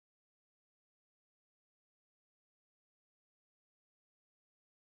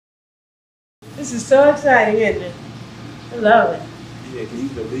This is so exciting, isn't it? I love it. Yeah, can you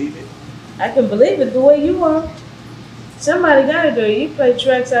believe it? I can believe it the way you are. Somebody got to do it. You play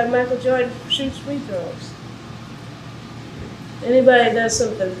tracks like Michael Jordan shoots free throws. Anybody that does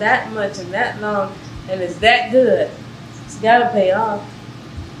something that much and that long and is that good, it's got to pay off.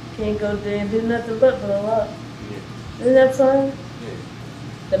 Can't go there and do nothing but blow up. Yeah. Isn't that fun? Yeah.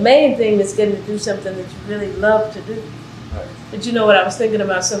 The main thing is getting to do something that you really love to do. Right. But you know what, I was thinking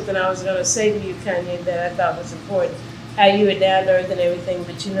about something I was going to say to you, Kanye, that I thought was important. How you were down to earth and everything,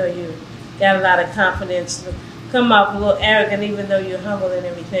 but you know you got a lot of confidence. Come off a little arrogant even though you're humble and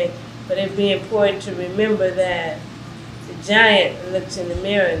everything. But it'd be important to remember that the giant looks in the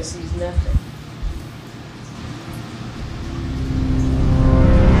mirror and sees nothing.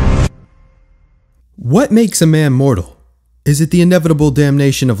 What makes a man mortal? Is it the inevitable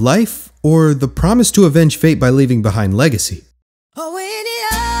damnation of life, or the promise to avenge fate by leaving behind legacy? Oh, when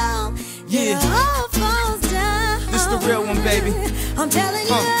it all falls down. This the real one, baby. I'm telling you,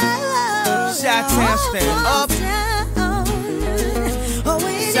 Chi-Town stand up.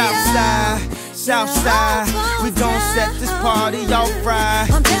 South side, we gon' set this party off right.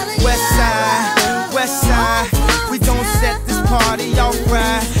 West side, we gon' set this party off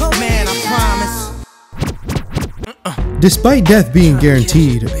right. Man, I promise. Despite death being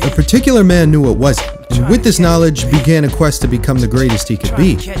guaranteed, a particular man knew it wasn't, and with this knowledge began a quest to become the greatest he could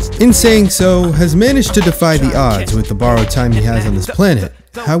be. In saying so, has managed to defy the odds with the borrowed time he has on this planet.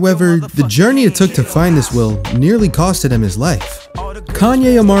 However, the journey it took to find this will nearly costed him his life.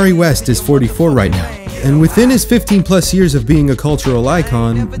 Kanye West is 44 right now, and within his 15 plus years of being a cultural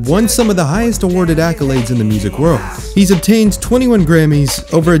icon, won some of the highest awarded accolades in the music world. He's obtained 21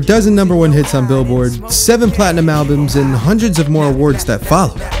 Grammys, over a dozen #1 hits on Billboard, 7 platinum albums, and hundreds of more awards that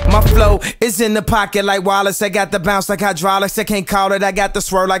follow. My flow is in the pocket like Wallace. I got the bounce like hydraulics. I can't call it, I got the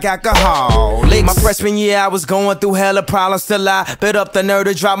swirl like alcohol. My freshman year I was going through hella problems till I bit up the nerve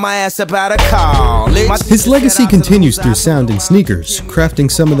to drop my ass about a college. His legacy continues through sound and sneakers, crafting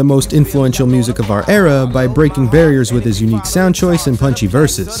some of the most influential music of our era by breaking barriers with his unique sound choice and punchy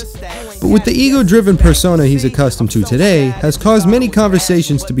verses. But with the ego-driven persona he's accustomed to today, has caused many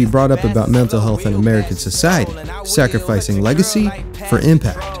conversations to be brought up about mental health in American society, sacrificing legacy for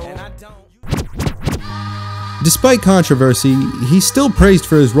impact. Despite controversy, he's still praised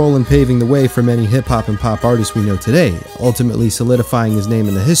for his role in paving the way for many hip-hop and pop artists we know today, ultimately solidifying his name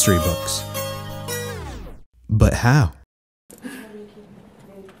in the history books. But how?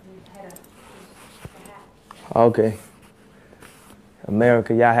 Okay.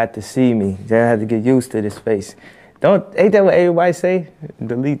 America, y'all had to see me. Y'all had to get used to this space. Ain't that what everybody say?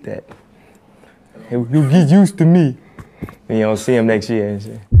 Delete that. You get used to me. And you don't see him next year and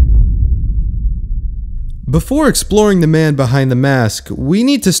shit. Before exploring the man behind the mask, we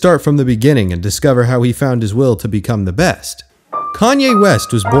need to start from the beginning and discover how he found his will to become the best. Kanye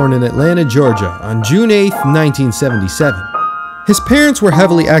West was born in Atlanta, Georgia on June 8, 1977. His parents were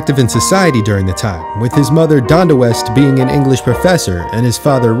heavily active in society during the time, with his mother Donda West being an English professor and his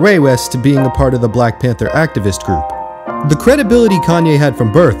father Ray West being a part of the Black Panther activist group. The credibility Kanye had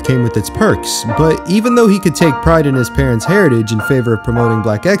from birth came with its perks, but even though he could take pride in his parents' heritage in favor of promoting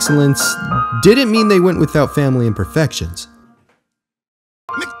black excellence, didn't mean they went without family imperfections.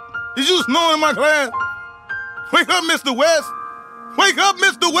 Did you snow in my class? Wake up, Mr. West! Wake up,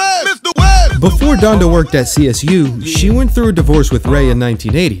 Mr. West! Mr. West! Before Donda worked at CSU, she went through a divorce with Ray in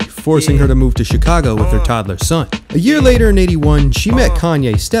 1980, forcing her to move to Chicago with her toddler son. A year later in '81, she met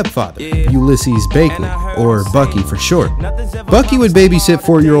Kanye's stepfather, Ulysses Bakley, or Bucky for short. Bucky would babysit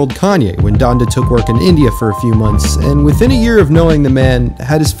 4-year-old Kanye when Donda took work in India for a few months, and within a year of knowing the man,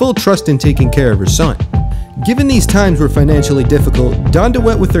 had his full trust in taking care of her son. Given these times were financially difficult, Donda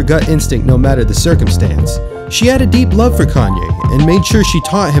went with her gut instinct no matter the circumstance. She had a deep love for Kanye, and made sure she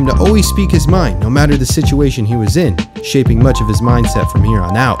taught him to always speak his mind no matter the situation he was in, shaping much of his mindset from here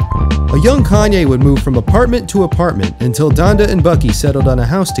on out. A young Kanye would move from apartment to apartment until Donda and Bucky settled on a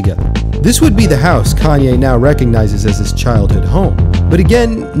house together. This would be the house Kanye now recognizes as his childhood home. But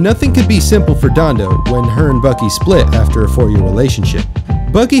again, nothing could be simple for Donda when her and Bucky split after a 4-year relationship.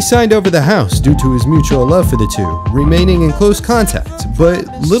 Bucky signed over the house due to his mutual love for the two, remaining in close contact, but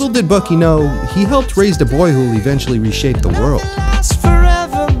little did Bucky know, he helped raise the boy who will eventually reshape the world.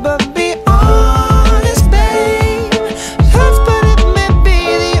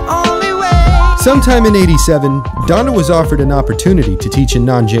 Sometime in '87, Donda was offered an opportunity to teach in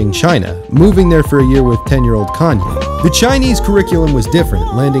Nanjing, China, moving there for a year with 10-year-old Kanye. The Chinese curriculum was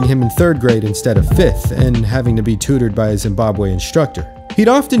different, landing him in 3rd grade instead of 5th, and having to be tutored by a Zimbabwe instructor. He'd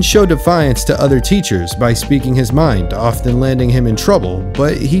often show defiance to other teachers by speaking his mind, often landing him in trouble,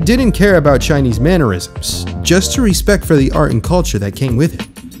 but he didn't care about Chinese mannerisms, just a respect for the art and culture that came with it.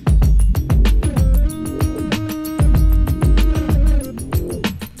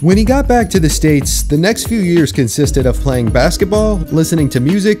 When he got back to the States, the next few years consisted of playing basketball, listening to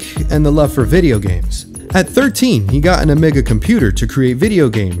music, and the love for video games. At 13, he got an Amiga computer to create video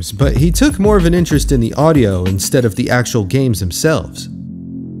games, but he took more of an interest in the audio instead of the actual games themselves.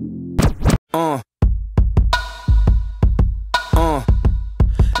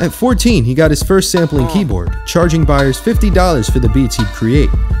 At 14, he got his first sampling keyboard, charging buyers $50 for the beats he'd create.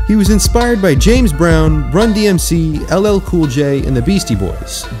 He was inspired by James Brown, Run DMC, LL Cool J, and the Beastie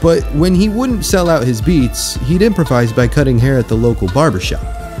Boys, but when he wouldn't sell out his beats, he'd improvise by cutting hair at the local barbershop.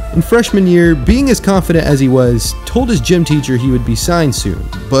 In freshman year, being as confident as he was, told his gym teacher he would be signed soon,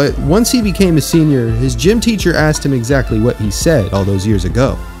 but once he became a senior, his gym teacher asked him exactly what he said all those years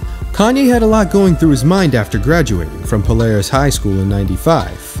ago. Kanye had a lot going through his mind after graduating from Polaris High School in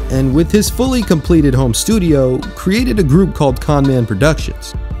 '95, and with his fully completed home studio, created a group called Conman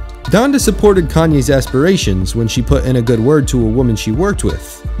Productions. Donda supported Kanye's aspirations when she put in a good word to a woman she worked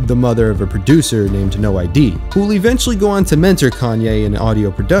with, the mother of a producer named No ID, who will eventually go on to mentor Kanye in audio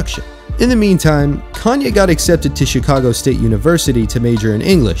production. In the meantime, Kanye got accepted to Chicago State University to major in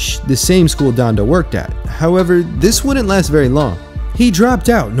English, the same school Donda worked at. However, this wouldn't last very long. He dropped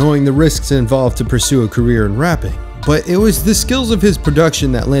out knowing the risks involved to pursue a career in rapping, but it was the skills of his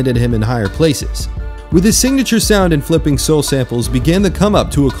production that landed him in higher places. With his signature sound and flipping soul samples began the come up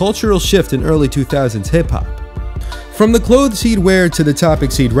to a cultural shift in early 2000s hip-hop. From the clothes he'd wear to the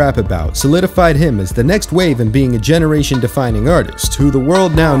topics he'd rap about solidified him as the next wave in being a generation-defining artist who the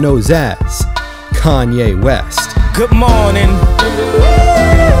world now knows as Kanye West. Good morning.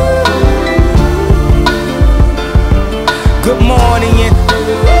 Good morning.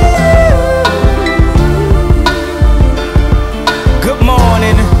 Good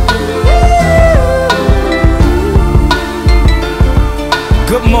morning.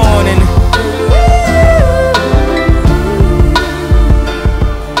 Good morning.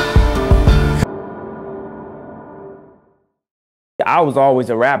 I was always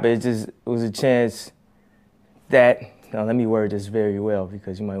a rapper. It was a chance that, now let me word this very well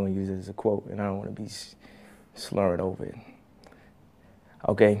because you might want to use it as a quote and I don't want to be slurring over it.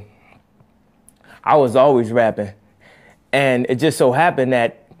 Okay, I was always rapping, and it just so happened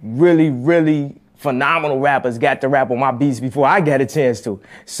that really phenomenal rappers got to rap on my beats before I got a chance to.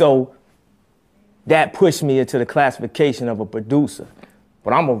 So that pushed me into the classification of a producer.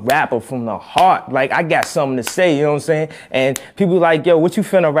 But I'm a rapper from the heart. Like, I got something to say, you know what I'm saying? And people like, yo, what you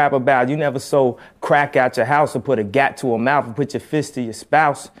finna rap about? You never sold crack out your house or put a gat to a mouth and put your fist to your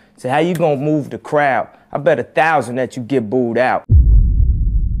spouse. So how you gonna move the crowd? I bet 1,000 that you get booed out.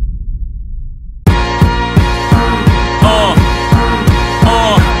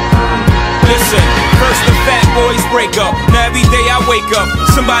 Listen, first the fat boys break up. Now every day I wake up,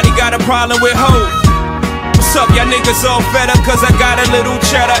 somebody got a problem with hope. What's up, y'all niggas all fed up? Cause I got a little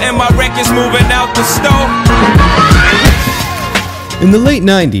cheddar and my record's moving out the store. In the late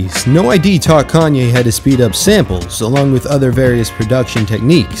 90s, No ID taught Kanye how to speed up samples, along with other various production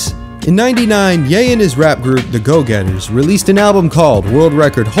techniques. In '99, Ye and his rap group, The Go-Getters, released an album called World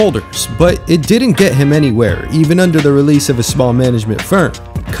Record Holders, but it didn't get him anywhere, even under the release of a small management firm.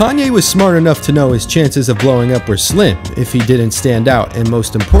 Kanye was smart enough to know his chances of blowing up were slim if he didn't stand out and,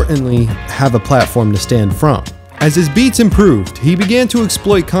 most importantly, have a platform to stand from. As his beats improved, he began to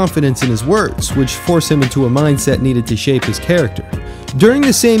exploit confidence in his words, which forced him into a mindset needed to shape his character. During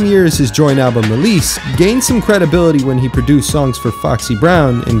the same year as his joint album release, gained some credibility when he produced songs for Foxy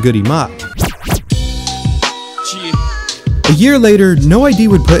Brown and Goody Mob. A year later, No ID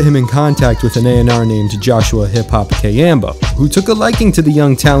would put him in contact with an A&R named Joshua Hip Hop Kayambo, who took a liking to the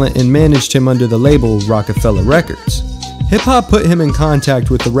young talent and managed him under the label Rockefeller Records. Hip Hop put him in contact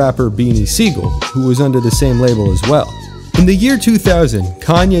with the rapper Beanie Sigel, who was under the same label as well. In the year 2000,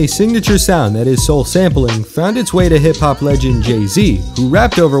 Kanye's signature sound, that is soul sampling, found its way to hip-hop legend Jay-Z, who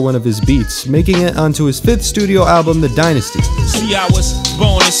rapped over one of his beats, making it onto his 5th studio album, The Dynasty. See, I was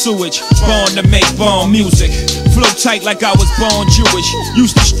born in sewage, born to make bomb music. Flow tight like I was born Jewish.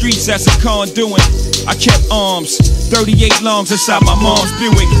 Used the streets as a conduit. I kept arms, 38 lungs inside my mom's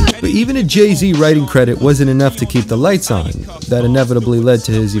Buick. But even a Jay-Z writing credit wasn't enough to keep the lights on. That inevitably led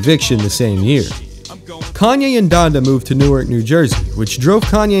to his eviction the same year. Kanye and Donda moved to Newark, New Jersey, which drove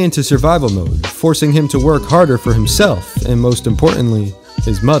Kanye into survival mode, forcing him to work harder for himself and, most importantly,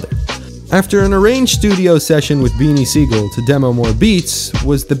 his mother. After an arranged studio session with Beanie Sigel to demo more beats,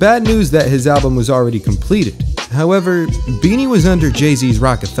 was the bad news that his album was already completed. However, Beanie was under Jay-Z's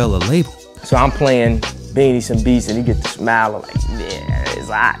Rockefeller label. So I'm playing Beanie some beats and he get the smile like, yeah, it's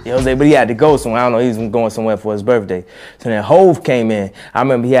hot. You know what I'm saying? But he had to go somewhere. I don't know, he was going somewhere for his birthday. So then Hove came in. I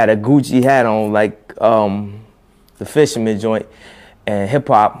remember he had a Gucci hat on, like the fisherman joint. And hip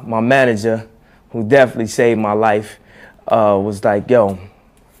hop, my manager, who definitely saved my life, was like, yo,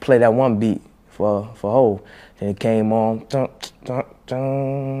 play that one beat for Hove. Then it came on, dun, dun,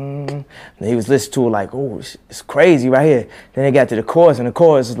 dun. And he was listening to it like, oh, it's crazy right here. Then they got to the chorus, and the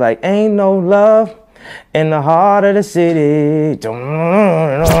chorus was like, ain't no love in the heart of the city. Where's the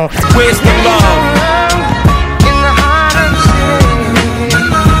love? In the heart of the city.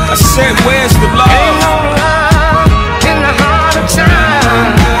 I said, where's the love? Ain't no love in the heart of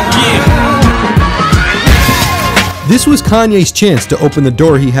town. Yeah. This was Kanye's chance to open the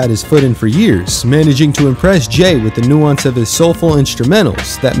door he had his foot in for years, managing to impress Jay with the nuance of his soulful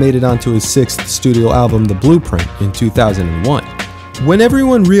instrumentals that made it onto his 6th studio album, The Blueprint, in 2001. When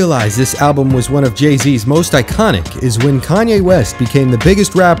everyone realized this album was one of Jay-Z's most iconic is when Kanye West became the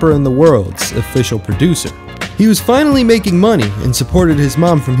biggest rapper in the world's official producer. He was finally making money and supported his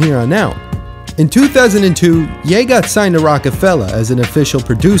mom from here on out. In 2002, Ye got signed to Rockefeller as an official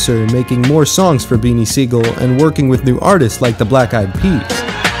producer, making more songs for Beanie Sigel and working with new artists like the Black Eyed Peas.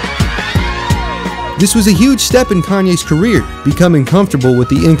 This was a huge step in Kanye's career, becoming comfortable with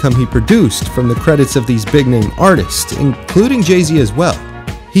the income he produced from the credits of these big-name artists, including Jay-Z as well.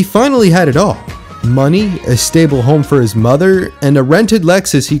 He finally had it all: money, a stable home for his mother, and a rented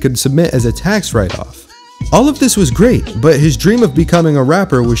Lexus he could submit as a tax write-off. All of this was great, but his dream of becoming a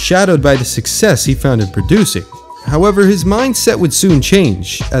rapper was shadowed by the success he found in producing. However, his mindset would soon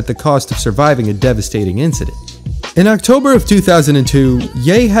change, at the cost of surviving a devastating incident. In October of 2002,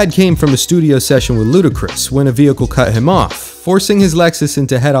 Ye had came from a studio session with Ludacris when a vehicle cut him off, forcing his Lexus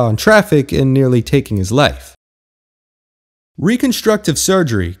into head-on traffic and nearly taking his life. Reconstructive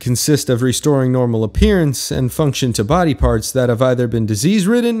surgery consists of restoring normal appearance and function to body parts that have either been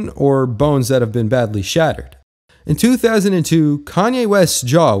disease-ridden or bones that have been badly shattered. In 2002, Kanye West's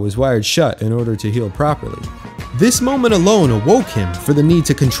jaw was wired shut in order to heal properly. This moment alone awoke him for the need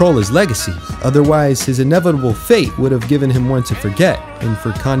to control his legacy, otherwise his inevitable fate would have given him one to forget, and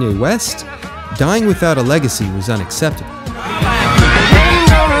for Kanye West, dying without a legacy was unacceptable.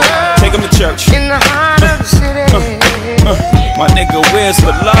 Take him to church. In the heart of the city. My nigga, where's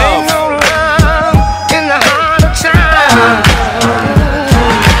the love? Ain't no love in the heart of town.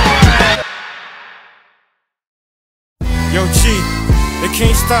 Yo, G, they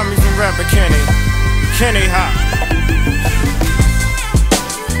can't stop me from rapping, can they? Can they, hop?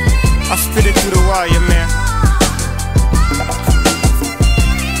 I spit it through the wire, man.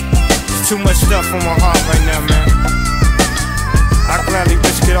 There's too much stuff on my heart right now, man. I gladly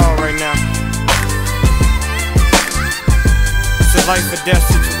risk it all right now. It's a life or death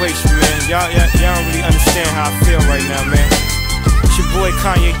situation, man. Y'all don't really understand how I feel right now, man. It's your boy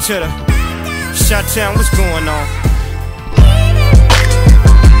Kanye Titter. Shot-Town, what's going on?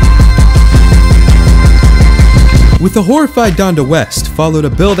 With a horrified Donda West followed a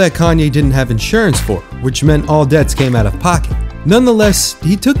bill that Kanye didn't have insurance for, which meant all debts came out of pocket. Nonetheless,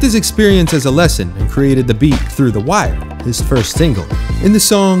 he took this experience as a lesson and created the beat Through the Wire, his first single. In the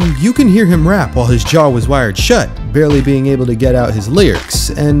song, you can hear him rap while his jaw was wired shut, barely being able to get out his lyrics,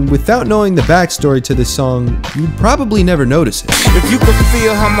 and without knowing the backstory to this song, you'd probably never notice it. If you could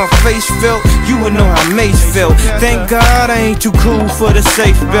feel how my face felt, you would know how Mace felt. Thank God I ain't too cool for the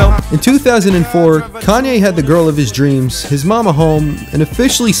safe belt. In 2004, Kanye had the girl of his dreams, his mama home, and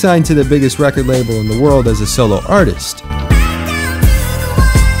officially signed to the biggest record label in the world as a solo artist.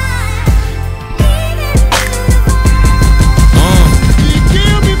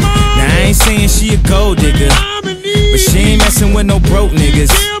 Saying she a gold digger, but she ain't messing with no broke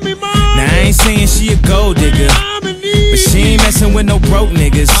niggas. Now I ain't saying she a gold digger, but she ain't messing with no broke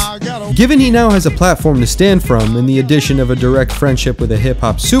niggas. Given he now has a platform to stand from, and the addition of a direct friendship with a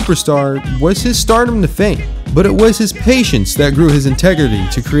hip-hop superstar was his stardom to fame. But it was his patience that grew his integrity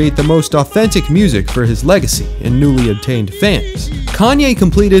to create the most authentic music for his legacy and newly obtained fans. Kanye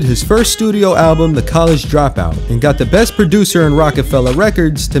completed his first studio album, The College Dropout, and got the best producer in Rockefeller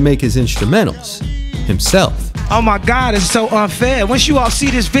Records to make his instrumentals, himself. Oh my God, it's so unfair. Once you all see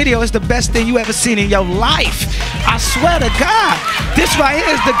this video, it's the best thing you ever seen in your life. I swear to God, this right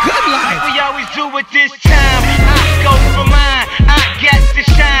here is the good life. We always do it this time. I go for mine. I get to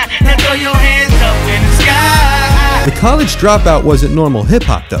shine. Now throw your hands up in the sky. The College Dropout wasn't normal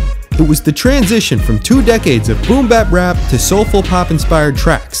hip-hop though. It was the transition from 2 decades of boom bap rap to soulful pop inspired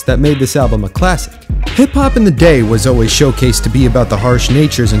tracks that made this album a classic. Hip hop in the day was always showcased to be about the harsh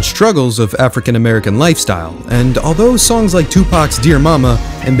natures and struggles of African American lifestyle, and although songs like Tupac's Dear Mama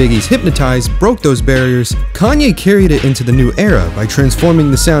and Biggie's Hypnotize broke those barriers, Kanye carried it into the new era by transforming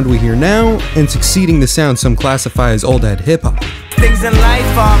the sound we hear now and succeeding the sound some classify as old head hip hop. Things in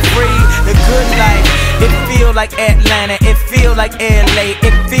life are free, the good life. It feel like Atlanta, it feel like LA,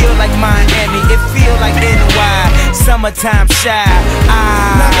 it feel like Miami, it feel like NY, summertime shy.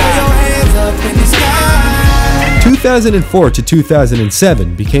 Now throw your hands up in the sky. 2004 to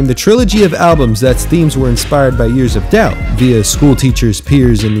 2007 became the trilogy of albums that's themes were inspired by years of doubt via school teachers,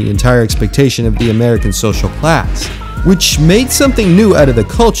 peers, and the entire expectation of the American social class, which made something new out of the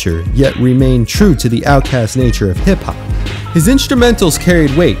culture, yet remained true to the outcast nature of hip-hop. His instrumentals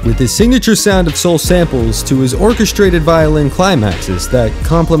carried weight with his signature sound of soul samples to his orchestrated violin climaxes that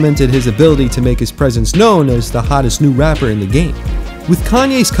complemented his ability to make his presence known as the hottest new rapper in the game. With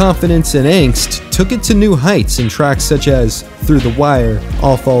Kanye's confidence and angst, took it to new heights in tracks such as Through the Wire,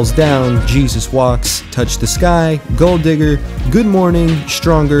 All Falls Down, Jesus Walks, Touch the Sky, Gold Digger, Good Morning,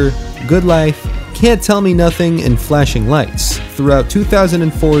 Stronger, Good Life, Can't Tell Me Nothing, and Flashing Lights, throughout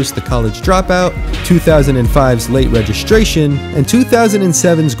 2004's The College Dropout, 2005's Late Registration, and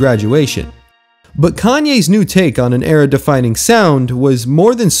 2007's Graduation. But Kanye's new take on an era-defining sound was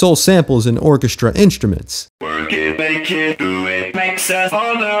more than soul samples and orchestra instruments. Work it, make it, do it, makes us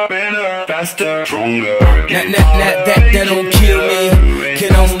harder, better, faster, stronger. That don't kill me,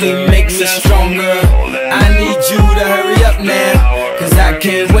 can only make me stronger. I need you to hurry up now, cause I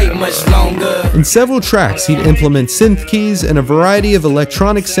can't wait much longer. In several tracks, he'd implement synth keys and a variety of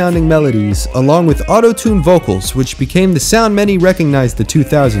electronic-sounding melodies, along with auto-tune vocals, which became the sound many recognized the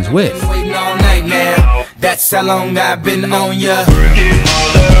 2000s with. That's how long I've been on ya.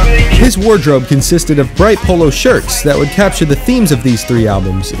 His wardrobe consisted of bright polo shirts that would capture the themes of these 3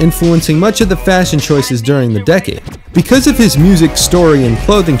 albums, influencing much of the fashion choices during the decade. Because of his music, story, and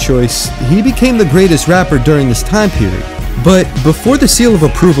clothing choice, he became the greatest rapper during this time period. But before the seal of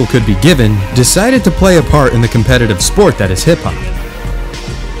approval could be given, decided to play a part in the competitive sport that is hip-hop.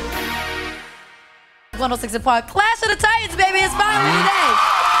 106 & Park, Clash of the Titans, baby, it's finally today.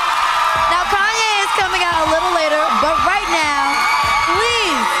 Now Kanye is coming out a little later, but right now,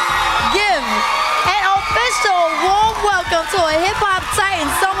 please give an official warm welcome to a hip-hop titan,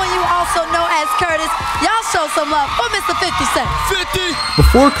 someone you also know as Curtis. Y'all show some love for Mr. 50 Cent. 50!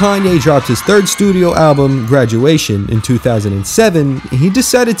 Before Kanye dropped his 3rd studio album, Graduation, in 2007, he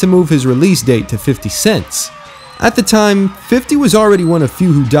decided to move his release date to 50 cents. At the time, 50 was already one of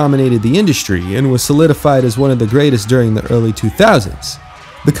few who dominated the industry and was solidified as one of the greatest during the early 2000s.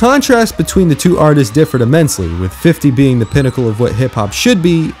 The contrast between the 2 artists differed immensely, with 50 being the pinnacle of what hip-hop should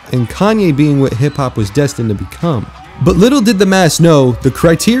be, and Kanye being what hip-hop was destined to become. But little did the mass know, the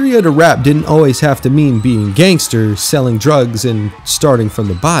criteria to rap didn't always have to mean being gangster, selling drugs, and starting from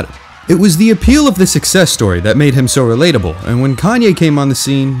the bottom. It was the appeal of the success story that made him so relatable, and when Kanye came on the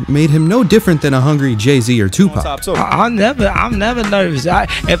scene, made him no different than a hungry Jay-Z or Tupac. I'm never nervous.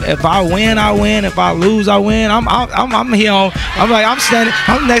 If I win, I win. If I lose, I win. I'm here on. I'm standing.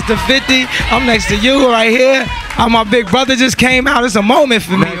 I'm next to 50. I'm next to you right here. My big brother just came out. It's a moment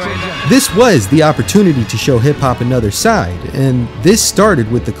for me. This was the opportunity to show hip-hop another side, and this started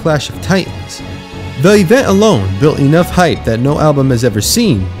with the Clash of Titans. The event alone built enough hype that no album has ever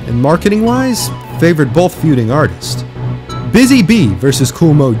seen, and marketing-wise, favored both feuding artists. Busy Bee versus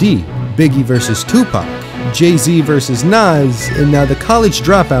Kool Moe Dee, Biggie versus Tupac, Jay-Z versus Nas, and now the College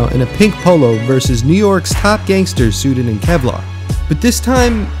Dropout in a pink polo versus New York's top gangsters suited in Kevlar. But this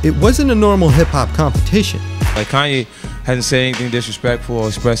time, it wasn't a normal hip-hop competition. Like Kanye hasn't said anything disrespectful or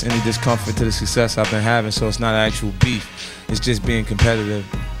expressed any discomfort to the success I've been having, so it's not an actual beef. It's just being competitive,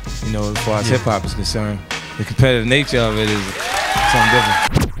 you know, as far as hip-hop is concerned. The competitive nature of it is something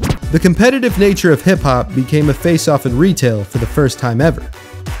different. The competitive nature of hip-hop became a face-off in retail for the first time ever.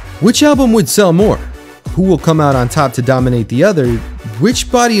 Which album would sell more? Who will come out on top to dominate the other?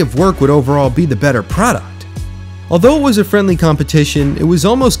 Which body of work would overall be the better product? Although it was a friendly competition, it was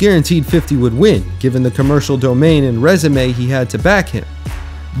almost guaranteed 50 would win, given the commercial domain and resume he had to back him.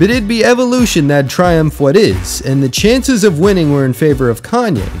 But it'd be evolution that'd triumph what is, and the chances of winning were in favor of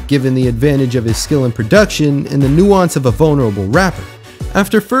Kanye, given the advantage of his skill in production and the nuance of a vulnerable rapper.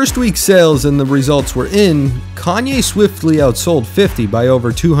 After first week sales and the results were in, Kanye swiftly outsold 50 by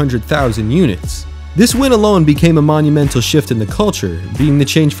over 200,000 units. This win alone became a monumental shift in the culture, being the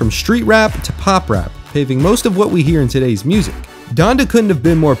change from street rap to pop rap, paving most of what we hear in today's music. Donda couldn't have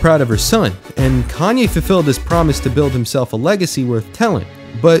been more proud of her son, and Kanye fulfilled his promise to build himself a legacy worth telling.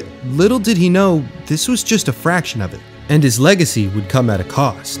 But little did he know, this was just a fraction of it, and his legacy would come at a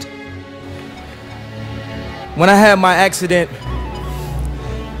cost. When I had my accident,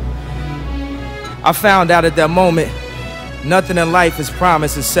 I found out at that moment, nothing in life is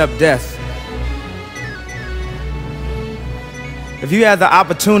promised except death. If you had the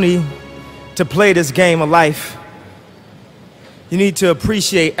opportunity to play this game of life, you need to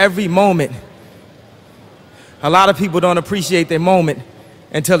appreciate every moment. A lot of people don't appreciate their moment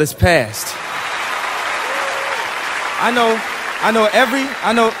until it's past. I know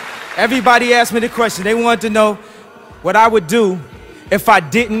everybody asked me the question. They wanted to know what I would do if I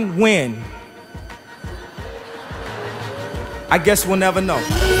didn't win. I guess we'll never know.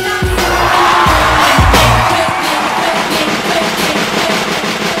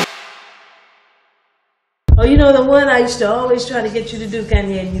 Oh, you know the one I used to always try to get you to do,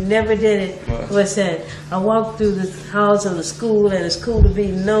 Kanye, and you never did it? What's that? I walked through the halls of the school, and it's cool to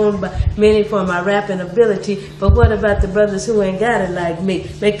be known by many for my rapping ability, but what about the brothers who ain't got it like me?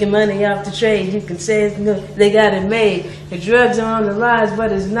 Making money off the trade, you can say they got it made. The drugs are on the rise,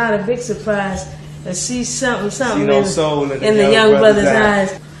 but it's not a big surprise. I see something See no soul in the young brother's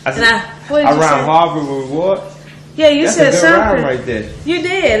eyes. I rhyme Harvard with what? Yeah, you That's said a good something. rhyme right there. You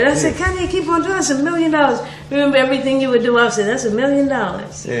did. I said, Kanye, keep on doing. That's $1 million. Remember everything you would do? I said, that's $1 million.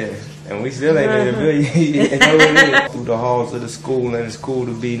 Yeah, and we still ain't made $1 billion. Through the halls of the school, and it's cool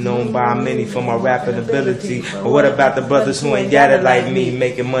to be known by many for my rapping ability. But what about the brothers who ain't got it like me,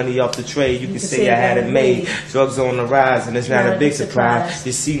 making money off the trade? You can say I had it made. Drugs on the rise, and it's not a big surprise.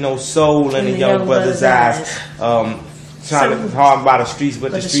 You see no soul in the young brother's eyes. Trying to hard by the streets,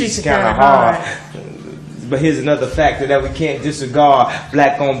 but the streets are kind of hard. But here's another factor that we can't disregard.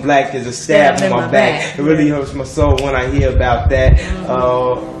 Black on black is a stab in my back. It really hurts my soul when I hear about that.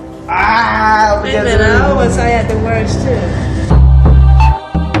 Wait a minute, I always had the words too.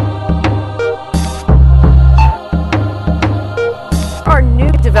 Our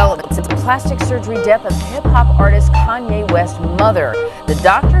new developments into plastic surgery death of hip-hop artist Kanye West's mother. The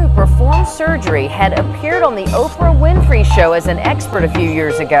doctor who performed surgery had appeared on the Oprah Winfrey Show as an expert a few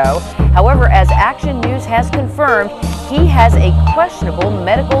years ago. However, as Action News has confirmed, he has a questionable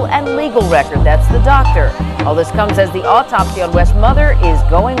medical and legal record. That's the doctor. All this comes as the autopsy on West's mother is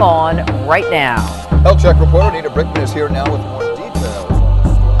going on right now. Health Check reporter Nita Brickman is here now with more details.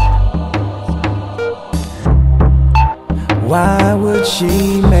 Why would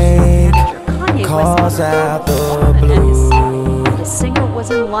she make calls out the blue? The singer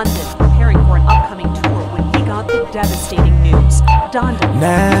was in London preparing for an upcoming tour when he got the devastating news. Donda,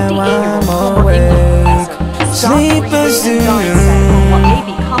 now I'm awake, sleeping soon. What may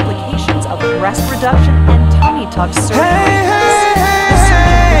be complications of breast reduction and tummy tuck surgery. The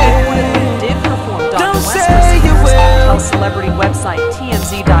surgeon who reportedly did perform Dr. West's procedures tells celebrity website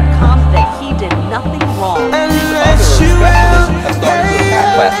TMZ.com that he did nothing wrong.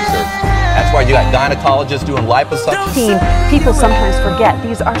 That's why you got gynecologists doing liposuction. People sometimes forget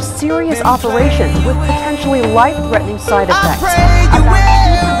these are serious operations with potentially life-threatening side effects. About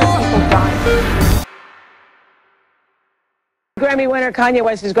 200 people died. Grammy winner Kanye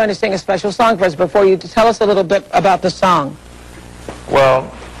West is going to sing a special song for us. Before you tell us a little bit about the song.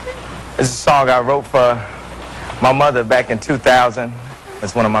 Well, it's a song I wrote for my mother back in 2000.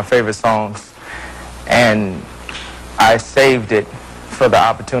 It's one of my favorite songs. And I saved it for the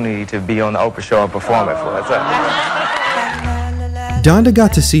opportunity to be on the Oprah show and perform it for us. Donda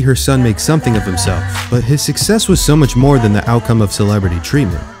got to see her son make something of himself, but his success was so much more than the outcome of celebrity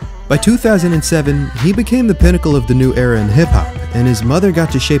treatment. By 2007, he became the pinnacle of the new era in hip-hop, and his mother got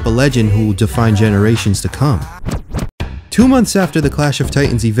to shape a legend who will define generations to come. 2 months after the Clash of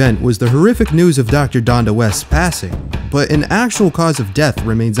Titans event was the horrific news of Dr. Donda West's passing, but an actual cause of death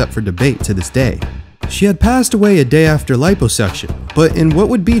remains up for debate to this day. She had passed away a day after liposuction, but in what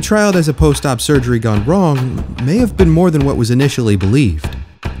would be trialed as a post-op surgery gone wrong, may have been more than what was initially believed.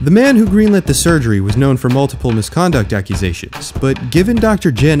 The man who greenlit the surgery was known for multiple misconduct accusations, but given Dr.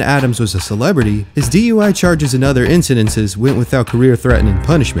 Jen Adams was a celebrity, his DUI charges and other incidences went without career-threatening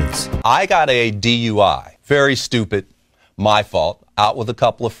punishments. I got a DUI. Very stupid. My fault. Out with a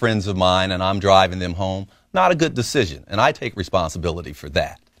couple of friends of mine and I'm driving them home. Not a good decision, and I take responsibility for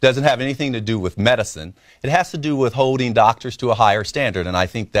that. Doesn't have anything to do with medicine. It has to do with holding doctors to a higher standard, and I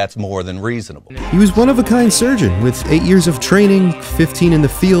think that's more than reasonable. He was one-of-a-kind surgeon with 8 years of training, 15 in the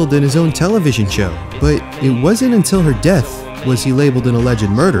field, and his own television show. But it wasn't until her death was he labeled an alleged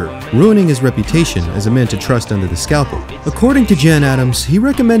murderer, ruining his reputation as a man to trust under the scalpel. According to Jan Adams, he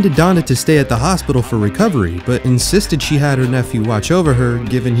recommended Donda to stay at the hospital for recovery, but insisted she had her nephew watch over her,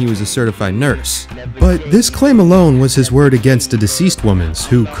 given he was a certified nurse. But this claim alone was his word against a deceased woman's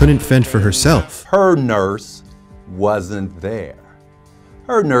who couldn't fend for herself. Her nurse wasn't there.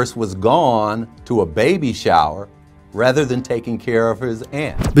 Her nurse was gone to a baby shower rather than taking care of his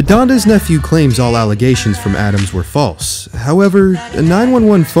aunt. But Donda's nephew claims all allegations from Adams were false. However, a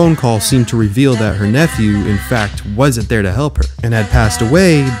 911 phone call seemed to reveal that her nephew, in fact, wasn't there to help her, and had passed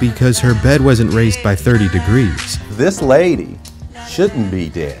away because her bed wasn't raised by 30 degrees. This lady shouldn't be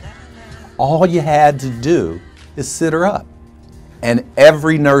dead. All you had to do is sit her up. And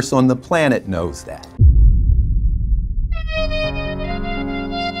every nurse on the planet knows that.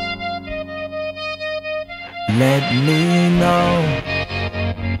 Let me know,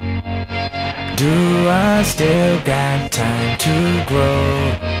 do I still got time to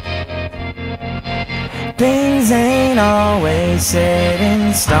grow? Things ain't always set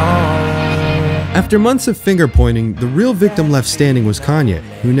in stone. After months of finger-pointing, the real victim left standing was Kanye,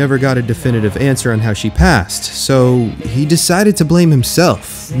 who never got a definitive answer on how she passed, so he decided to blame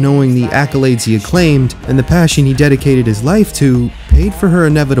himself, knowing the accolades he acclaimed and the passion he dedicated his life to paid for her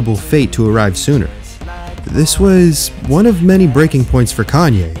inevitable fate to arrive sooner. This was one of many breaking points for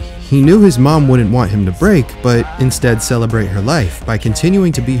Kanye. He knew his mom wouldn't want him to break, but instead celebrate her life by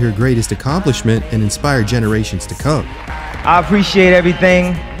continuing to be her greatest accomplishment and inspire generations to come. I appreciate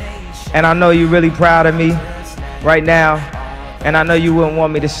everything, and I know you're really proud of me right now, and I know you wouldn't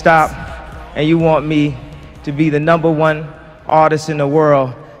want me to stop, and you want me to be the #1 artist in the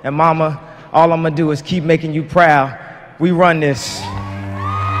world. And mama, all I'm gonna do is keep making you proud. We run this.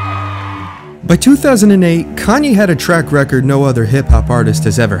 By 2008, Kanye had a track record no other hip-hop artist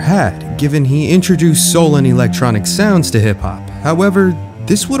has ever had, given he introduced soul and electronic sounds to hip-hop. However,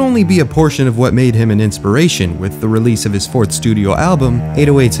 this would only be a portion of what made him an inspiration with the release of his 4th studio album,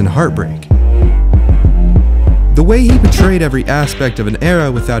 808s and Heartbreak. The way he portrayed every aspect of an era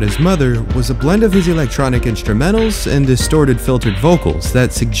without his mother was a blend of his electronic instrumentals and distorted filtered vocals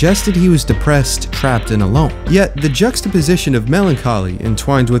that suggested he was depressed, trapped, and alone. Yet, the juxtaposition of melancholy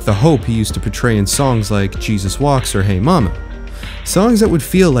entwined with the hope he used to portray in songs like Jesus Walks or Hey Mama, songs that would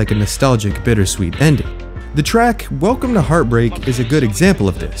feel like a nostalgic, bittersweet ending. The track, Welcome to Heartbreak, is a good example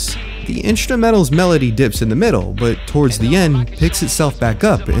of this. The instrumental's melody dips in the middle, but towards the end, picks itself back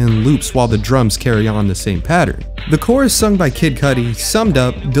up and loops while the drums carry on the same pattern. The chorus, sung by Kid Cudi, summed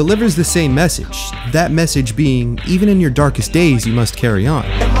up, delivers the same message, that message being, even in your darkest days, you must carry on.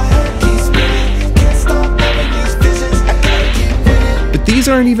 But these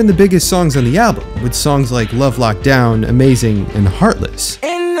aren't even the biggest songs on the album, with songs like Love Locked Down, Amazing, and Heartless.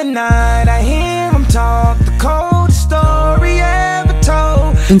 In the night I hear him talk, the coldest story ever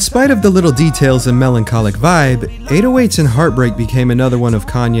told. In spite of the little details and melancholic vibe, 808s and Heartbreak became another one of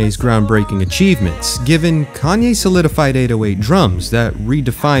Kanye's groundbreaking achievements, given Kanye solidified 808 drums that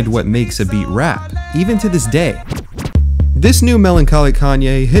redefined what makes a beat rap, even to this day. This new melancholic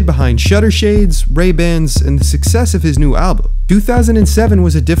Kanye hid behind shutter shades, Ray-Bans, and the success of his new album. 2007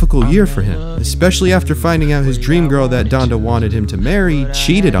 was a difficult year for him, especially after finding out his dream girl that Donda wanted him to marry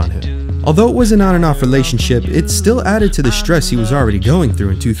cheated on him. Although it was an on-and-off relationship, it still added to the stress he was already going through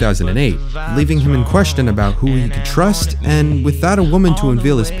in 2008, leaving him in question about who he could trust, and without a woman to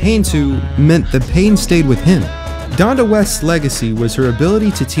unveil his pain to, meant the pain stayed with him. Donda West's legacy was her ability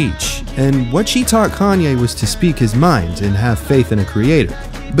to teach, and what she taught Kanye was to speak his mind and have faith in a creator.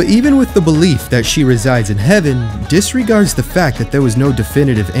 But even with the belief that she resides in heaven, disregards the fact that there was no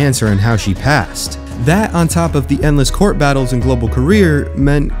definitive answer on how she passed. That, on top of the endless court battles and global career,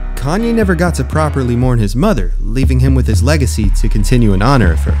 meant Kanye never got to properly mourn his mother, leaving him with his legacy to continue in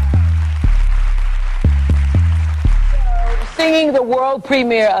honor of her. Singing the world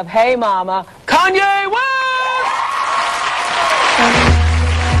premiere of Hey Mama, Kanye West!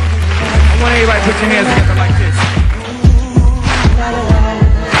 I want everybody to put your hands together like this.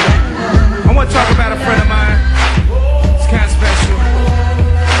 I want to talk about a friend of mine. It's kind of special.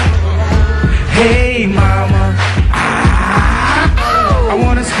 Hey mama, I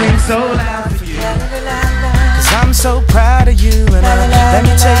want to scream so loud for you, 'Cause I'm so proud of you, and let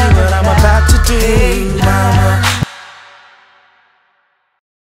me tell you what I'm about to do, mama.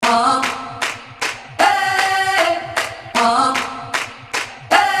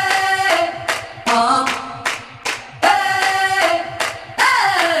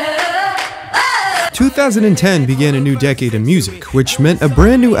 2010 began a new decade in music, which meant a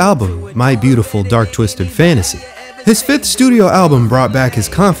brand new album, My Beautiful Dark Twisted Fantasy. His fifth studio album brought back his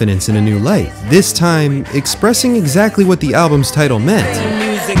confidence in a new light, this time expressing exactly what the album's title meant.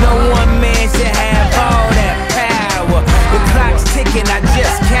 No one man should have all that power. The clock's ticking, I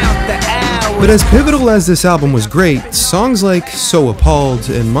just count the hours. But as pivotal as this album was great, songs like So Appalled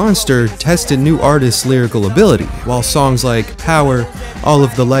and Monster tested new artists' lyrical ability, while songs like Power, All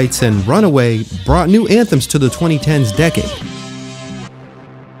of the Lights, and Runaway brought new anthems to the 2010s decade.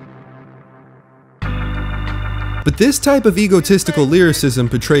 But this type of egotistical lyricism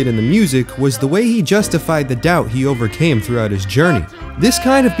portrayed in the music was the way he justified the doubt he overcame throughout his journey. This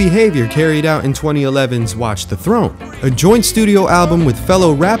kind of behavior carried out in 2011's Watch the Throne, a joint studio album with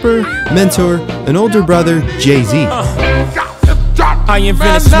fellow rapper, mentor, and older brother Jay-Z. I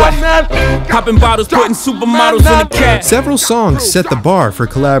invented sweat, popping bottles, putting supermodels in the cab. Several songs set the bar for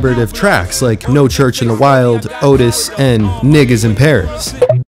collaborative tracks like No Church in the Wild, Otis, and Niggas in Paris.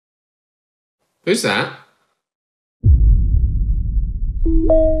 Who's that?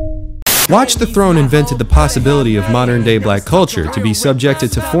 Watch the Throne invented the possibility of modern-day black culture to be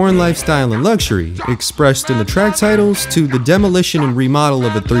subjected to foreign lifestyle and luxury, expressed in the track titles, to the demolition and remodel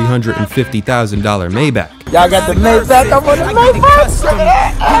of a $350,000 Maybach. Y'all got the Maybach, I'm on the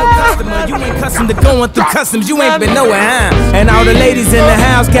Maybach. You ain't accustomed to going through customs, you ain't been nowhere, huh? And all the ladies in the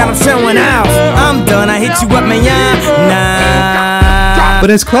house got them showing out. I'm done, I hit you up, man, nah. But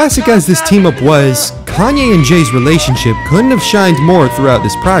as classic as this team-up was, Kanye and Jay's relationship couldn't have shined more throughout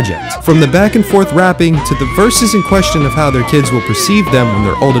this project. From the back-and-forth rapping to the verses in question of how their kids will perceive them when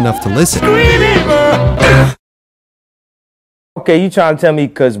they're old enough to listen. Okay, you trying to tell me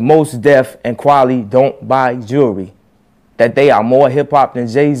because Mos Def and Kweli don't buy jewelry, that they are more hip-hop than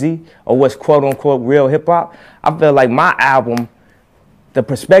Jay-Z, or what's quote-unquote real hip-hop? I feel like my album, the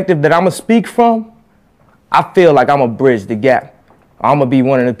perspective that I'm going to speak from, I feel like I'm going to bridge the gap. I'm going to be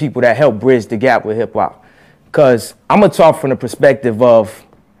one of the people that help bridge the gap with hip-hop. Because I'm going to talk from the perspective of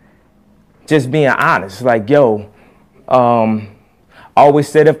just being honest. Like, yo, always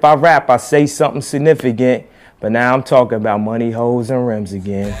said if I rap, I say something significant. But now I'm talking about money, hoes, and rims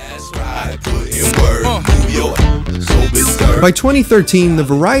again. By 2013, the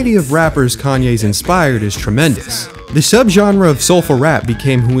variety of rappers Kanye's inspired is tremendous. The subgenre of soulful rap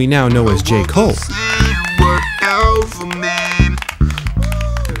became who we now know as J. Cole.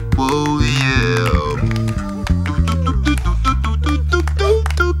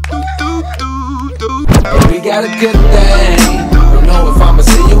 Got a good thing. Don't know if I'ma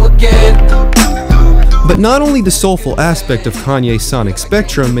see you again. But not only the soulful aspect of Kanye's sonic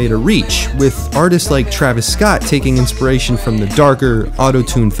spectrum made a reach, with artists like Travis Scott taking inspiration from the darker,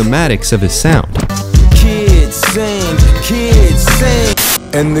 auto-tuned thematics of his sound. Kids sing,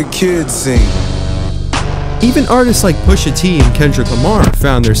 and the kids sing. Even artists like Pusha T and Kendrick Lamar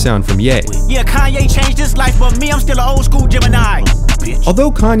found their sound from Ye. Yeah, Kanye changed his life, but me, I'm still an old school Gemini.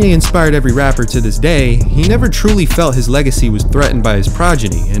 Although Kanye inspired every rapper to this day, he never truly felt his legacy was threatened by his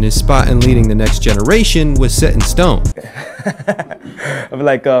progeny, and his spot in leading the next generation was set in stone. I'm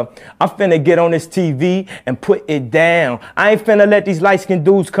like, I'm finna get on this TV and put it down. I ain't finna let these light-skinned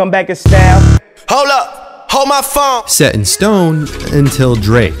dudes come back in style. Hold up, hold my phone. Set in stone until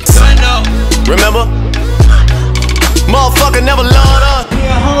Drake. Remember? Motherfucker never loved us.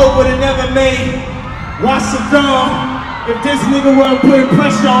 Yeah, hoe would've never made Watch the Throne if this nigga wasn't putting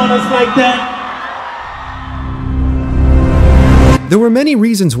pressure on us like that. There were many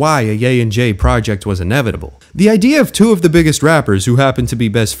reasons why a Ye and Jay project was inevitable. The idea of two of the biggest rappers who happened to be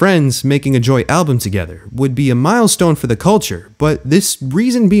best friends making a joint album together would be a milestone for the culture, but this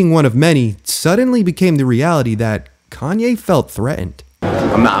reason being one of many suddenly became the reality that Kanye felt threatened.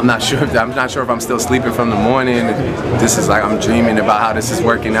 I'm not sure if I'm still sleeping from the morning. This is like I'm dreaming about how this is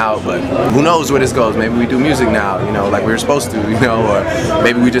working out, but who knows where this goes? Maybe we do music now, you know, like we were supposed to, you know, or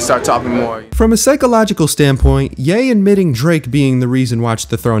maybe we just start talking more. From a psychological standpoint, Ye admitting Drake being the reason Watch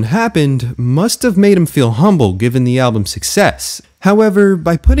the Throne happened must have made him feel humble given the album's success. However,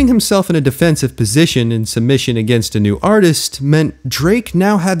 by putting himself in a defensive position in submission against a new artist meant Drake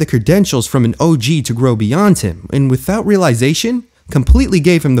now had the credentials from an OG to grow beyond him, and without realization, completely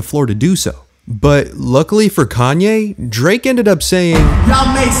gave him the floor to do so. But luckily for Kanye, Drake ended up saying,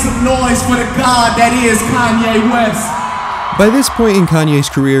 "Y'all make some noise for the god that is Kanye West." By this point in Kanye's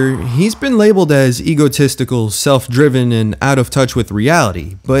career, he's been labeled as egotistical, self-driven, and out of touch with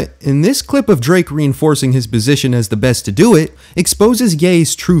reality, but in this clip of Drake reinforcing his position as the best to do it, exposes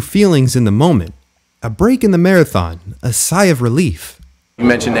Ye's true feelings in the moment. A break in the marathon, a sigh of relief. You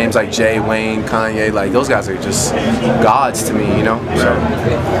mentioned names like Jay, Wayne, Kanye, like those guys are just gods to me, you know? So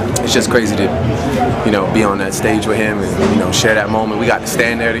it's just crazy to, you know, be on that stage with him and, you know, share that moment. We got to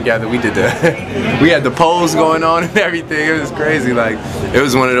stand there together. We did the, we had the pose going on and everything. It was crazy. Like, it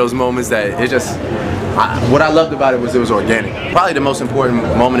was one of those moments that it just, what I loved about it was organic. Probably the most important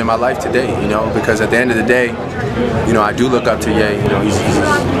moment in my life today, you know, because at the end of the day, you know, I do look up to Ye. You know, he's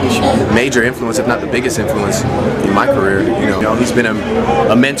a major influence, if not the biggest influence in my career. You know, he's been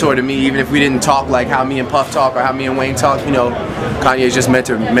a mentor to me, even if we didn't talk like how me and Puff talk or how me and Wayne talk. You know, Kanye's just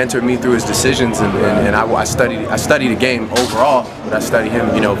mentored me through his decisions, and I study the game overall, but I study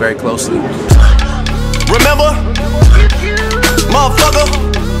him, you know, very closely. Remember,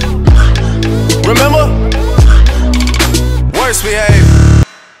 motherfucker. Remember, worst behave.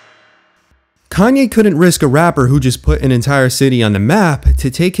 Kanye couldn't risk a rapper who just put an entire city on the map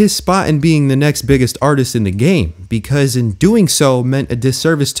to take his spot in being the next biggest artist in the game, because in doing so meant a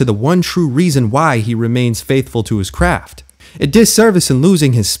disservice to the one true reason why he remains faithful to his craft. A disservice in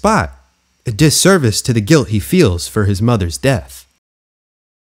losing his spot. A disservice to the guilt he feels for his mother's death.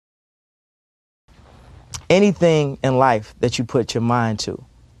 Anything in life that you put your mind to,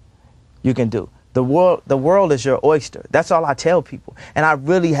 you can do. The world is your oyster. That's all I tell people. And I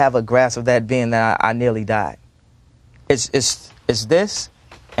really have a grasp of that, being that I nearly died. It's this,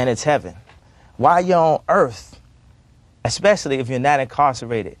 and it's heaven. While you're on earth, especially if you're not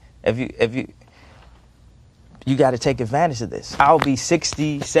incarcerated, you got to take advantage of this. I'll be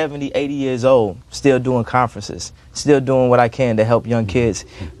 60, 70, 80 years old, still doing conferences, still doing what I can to help young kids,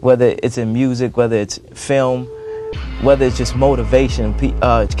 whether it's in music, whether it's film, whether it's just motivation,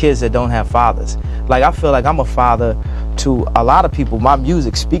 kids that don't have fathers. Like, I feel like I'm a father to a lot of people. My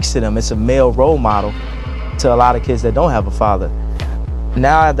music speaks to them. It's a male role model to a lot of kids that don't have a father.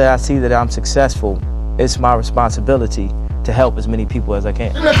 Now that I see that I'm successful, it's my responsibility to help as many people as I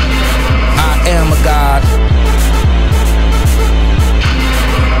can. I am a god.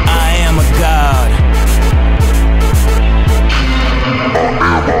 I am a god.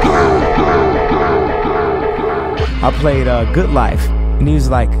 I played Good Life, and he was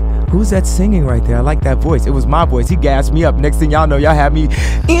like, who's that singing right there? I like that voice. It was my voice. He gassed me up. Next thing y'all know, y'all had me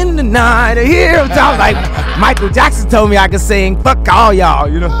in the night of here. I was like, Michael Jackson told me I could sing. Fuck all y'all,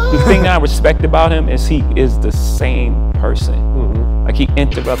 you know? The thing I respect about him is he is the same person. Like, he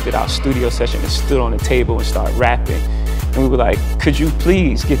interrupted our studio session and stood on the table and started rapping. And we were like, could you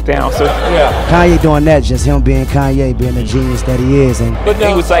please get down? So yeah. Kanye doing that, just him being Kanye, being the genius that he is. And but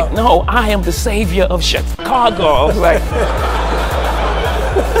he was like, no, I am the savior of Chicago. I was like,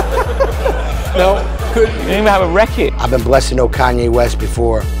 no, he didn't even have a record. I've been blessed to know Kanye West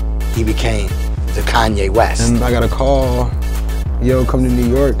before he became the Kanye West. And I got a call, yo, come to New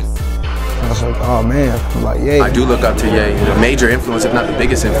York. I was like, oh man, I'm like, yeah. I do look up to Ye, a major influence, if not the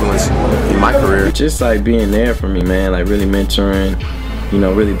biggest influence in my career. Just like being there for me, man, like really mentoring, you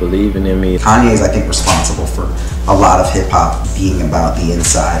know, really believing in me. Kanye is, I think, responsible for a lot of hip hop being about the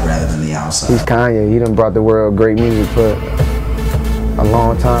inside rather than the outside. He's Kanye. He done brought the world great music for a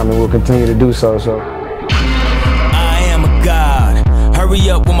long time and will continue to do so. I am a god. Hurry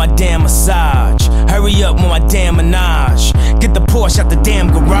up with my damn massage. Hurry up with my damn menage. Get the Porsche out the damn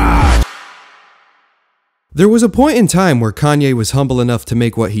garage. There was a point in time where Kanye was humble enough to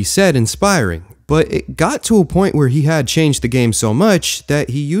make what he said inspiring, but it got to a point where he had changed the game so much that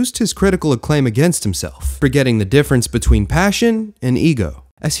he used his critical acclaim against himself, forgetting the difference between passion and ego.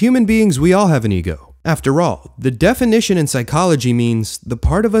 As human beings, we all have an ego. After all, the definition in psychology means the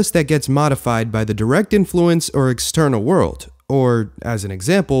part of us that gets modified by the direct influence or external world, or, as an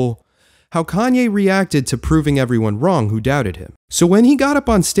example, how Kanye reacted to proving everyone wrong who doubted him. So when he got up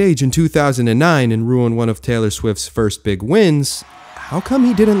on stage in 2009 and ruined one of Taylor Swift's first big wins, how come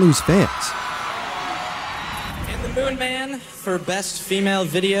he didn't lose fans? And the Moon Man for Best Female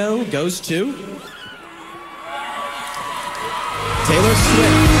Video goes to Taylor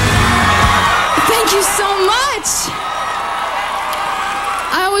Swift. Thank you so much!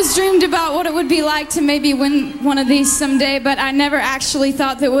 I always dreamed about what it would be like to maybe win one of these someday, but I never actually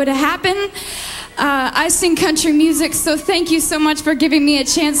thought that would happen. I sing country music, so thank you so much for giving me a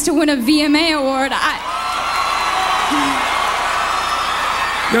chance to win a VMA award.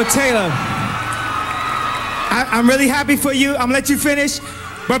 Yo, Taylor, I'm really happy for you. I'm gonna let you finish,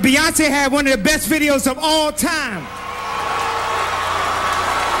 but Beyonce had one of the best videos of all time.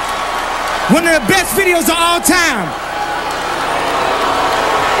 One of the best videos of all time.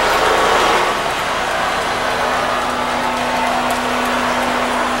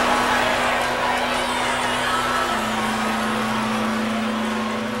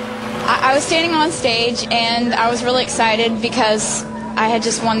 I was standing on stage and I was really excited because I had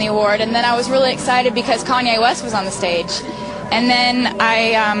just won the award, and then I was really excited because Kanye West was on the stage, and then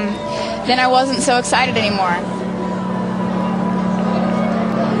I wasn't so excited anymore.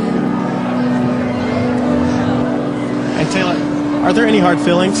 And Taylor, are there any hard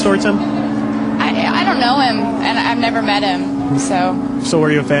feelings towards him? I don't know him, and I've never met him, so. So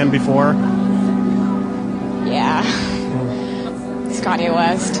were you a fan before? Yeah. It's Kanye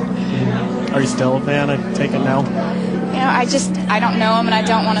West. Are you still a fan? I take it now? You know, I don't know him, and I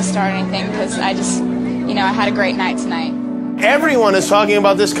don't want to start anything because I had a great night tonight. Everyone is talking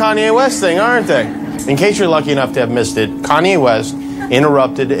about this Kanye West thing, aren't they? In case you're lucky enough to have missed it, Kanye West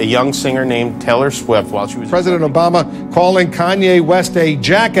interrupted a young singer named Taylor Swift while she was... President Obama calling Kanye West a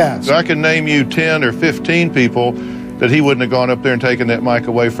jackass. I can name you 10 or 15 people that he wouldn't have gone up there and taken that mic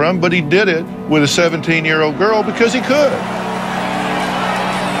away from, but he did it with a 17-year-old girl because he could.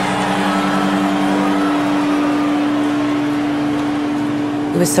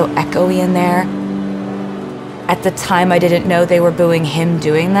 It was so echoey in there. At the time, I didn't know they were booing him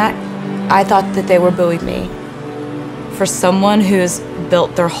doing that. I thought that they were booing me. For someone who's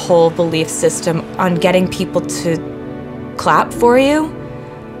built their whole belief system on getting people to clap for you,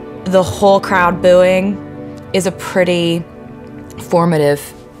 the whole crowd booing is a pretty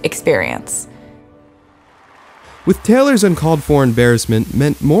formative experience. With Taylor's uncalled for embarrassment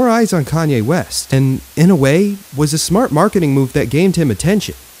meant more eyes on Kanye West, and in a way, was a smart marketing move that gained him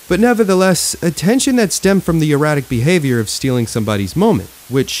attention. But nevertheless, attention that stemmed from the erratic behavior of stealing somebody's moment,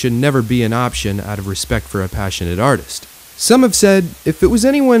 which should never be an option out of respect for a passionate artist. Some have said, if it was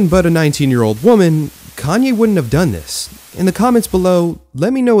anyone but a 19-year-old woman, Kanye wouldn't have done this. In the comments below,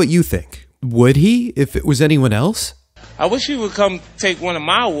 let me know what you think. Would he, if it was anyone else? I wish he would come take one of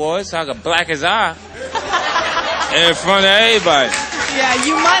my awards so I could black his eye in front of everybody. Yeah,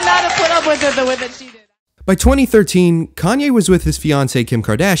 you might not have put up with it she did. By 2013, Kanye was with his fiancée Kim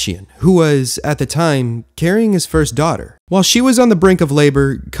Kardashian, who was, at the time, carrying his first daughter. While she was on the brink of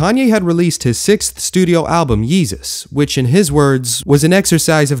labor, Kanye had released his 6th studio album, Yeezus, which in his words, was an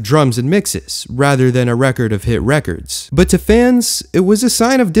exercise of drums and mixes, rather than a record of hit records. But to fans, it was a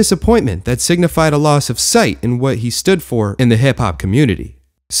sign of disappointment that signified a loss of sight in what he stood for in the hip-hop community.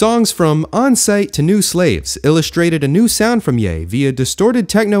 Songs from On Sight to New Slaves illustrated a new sound from Ye via distorted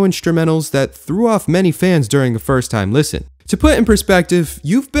techno instrumentals that threw off many fans during a first-time listen. To put in perspective,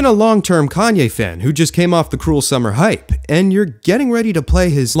 you've been a long-term Kanye fan who just came off the Cruel Summer hype, and you're getting ready to play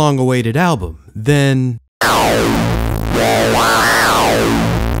his long-awaited album. Then...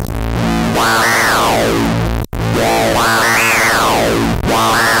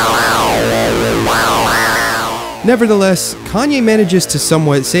 Nevertheless, Kanye manages to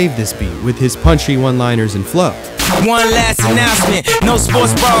somewhat save this beat with his punchy one-liners and flow. One last announcement, no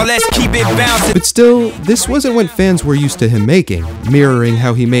sports ball, let's keep it bouncing. But still, this wasn't what fans were used to him making, mirroring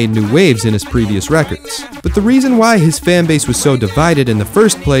how he made new waves in his previous records. But the reason why his fan base was so divided in the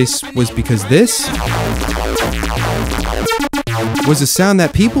first place was because this was a sound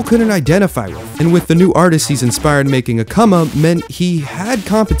that people couldn't identify with, and with the new artists he's inspired making a come-up meant he had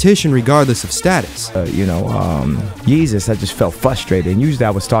competition regardless of status. Yeezus, I just felt frustrated, and usually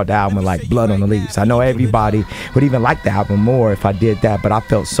I would start the album with like Blood on the Leaves. I know everybody would even like the album more if I did that, but I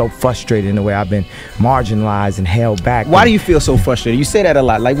felt so frustrated in the way I've been marginalized and held back. Why do you feel so frustrated? You say that a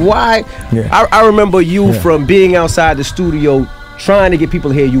lot. Like, why? Yeah. I remember you from being outside the studio trying to get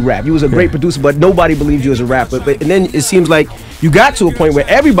people to hear you rap. You was a great producer, but nobody believed you as a rapper. And then it seems like you got to a point where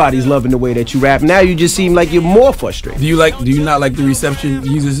everybody's loving the way that you rap. Now you just seem like you're more frustrated. Do you not like the reception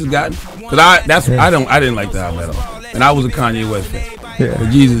Yeezus has gotten? Because I didn't like the album at all. And I was a Kanye West fan. Yeah. But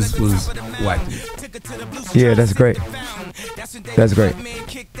Yeezus was whack to me. Yeah, that's great. That's great.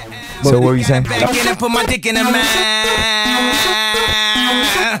 So what were you saying? Put my dick in a mouth.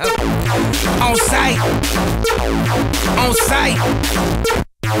 On sight. On sight.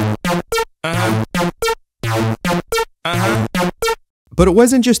 But it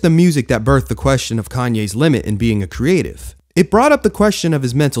wasn't just the music that birthed the question of Kanye's limit in being a creative. It brought up the question of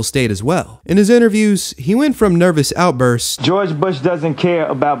his mental state as well. In his interviews, he went from nervous outbursts George Bush doesn't care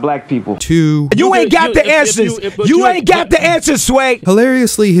about black people to You ain't got the answers. You ain't got the answers, Sway.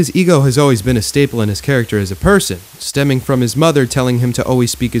 Hilariously, his ego has always been a staple in his character as a person, stemming from his mother telling him to always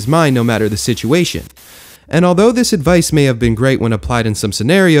speak his mind no matter the situation. And although this advice may have been great when applied in some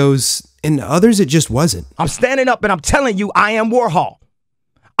scenarios, in others it just wasn't. I'm standing up and I'm telling you I am Warhol.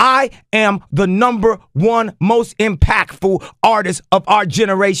 I am the #1 most impactful artist of our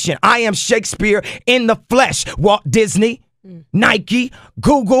generation. I am Shakespeare in the flesh. Walt Disney, Nike,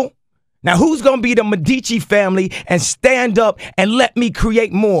 Google. Now who's gonna be the Medici family and stand up and let me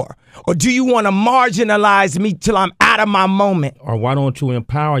create more? Or do you want to marginalize me till I'm out of my moment? Or why don't you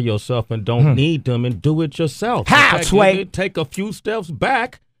empower yourself and don't need them and do it yourself? How, Sway? Take a few steps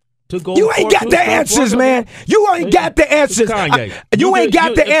back to go. You ain't got the answers, man. You ain't got the answers. Kanye. You ain't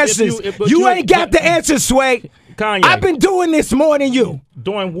got the answers. You ain't got the answers, Sway. Kanye. I've been doing this more than you.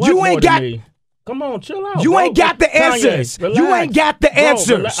 Doing what You ain't got. me? Come on, chill out. You bro. ain't got the answers. Kanye, You ain't got the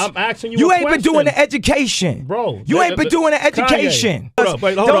answers. I'm asking you. You a ain't been doing the education, bro. You ain't been doing the education. Hold up,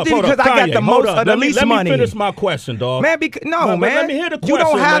 wait, hold Don't up, think hold because up. I got Kanye, the most or the least money. Let me finish my question, dog. Man, no, man. Let me hear the question. You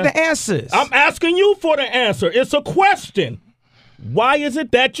don't have man. the answers. I'm asking you for the answer. It's a question. Why is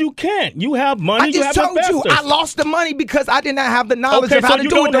it that you can't? You have money. I just told you I lost the money because I did not have the knowledge of how to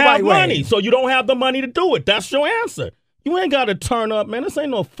do it the right way. So you don't have the money to do it. That's your answer. You ain't got to turn up, man. This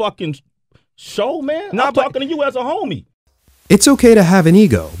ain't no fucking show, man. I'm talking to you as a homie. It's okay to have an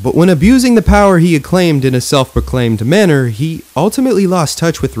ego, but when abusing the power he acclaimed in a self-proclaimed manner, he ultimately lost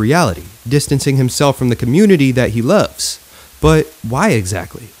touch with reality, distancing himself from the community that he loves. But why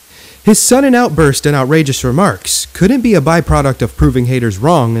exactly? His sudden outburst and outrageous remarks couldn't be a byproduct of proving haters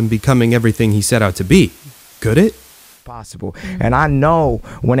wrong and becoming everything he set out to be, could it? Possible. And I know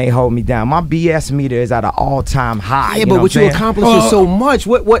when they hold me down, my BS meter is at an all-time high. Yeah, but what you accomplishing so much.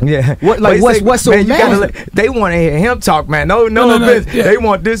 What's so man, bad? They want to hear him talk, man. No, yeah. They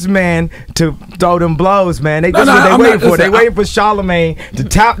want this man to throw them blows, man. That's what they waiting for. They waiting for Charlemagne to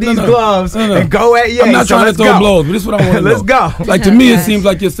tap these gloves and go at Ye. I'm not trying to throw blows, but this is what I want to know. Let's go. Like, to me, it seems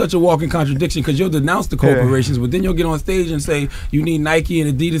like you're such a walking contradiction because you'll denounce the corporations, but then you'll get on stage and say you need Nike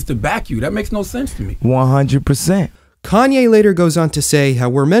and Adidas to back you. That makes no sense to me. 100%. Kanye later goes on to say how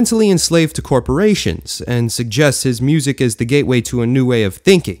we're mentally enslaved to corporations and suggests his music is the gateway to a new way of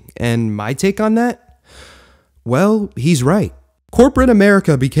thinking. And my take on that? Well, he's right. Corporate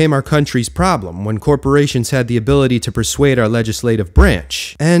America became our country's problem when corporations had the ability to persuade our legislative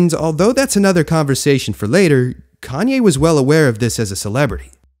branch. And although that's another conversation for later, Kanye was well aware of this as a celebrity.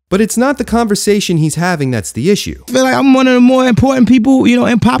 But it's not the conversation he's having that's the issue. I feel like I'm one of the more important people,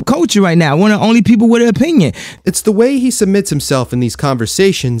 in pop culture right now. One of the only people with an opinion. It's the way he submits himself in these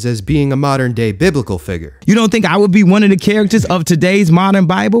conversations as being a modern-day biblical figure. You don't think I would be one of the characters of today's modern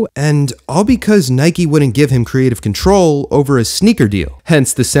Bible? And all because Nike wouldn't give him creative control over a sneaker deal.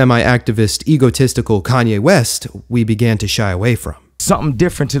 Hence the semi-activist, egotistical Kanye West we began to shy away from. Something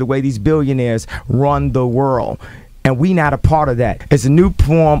different to the way these billionaires run the world. And we not a part of that. It's a new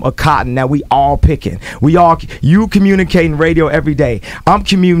form of cotton that we all picking. You communicating radio every day. I'm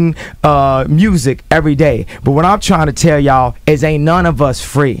commuting music every day. But what I'm trying to tell y'all is ain't none of us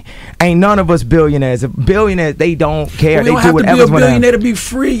free. Ain't none of us billionaires. Billionaires, they don't care. Well, they do whatever. You don't have to be a billionaire to be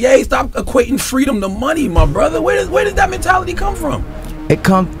free. Yeah, stop equating freedom to money, my brother. Where does that mentality come from? It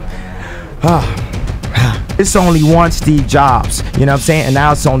comes... It's only one Steve Jobs, you know what I'm saying? And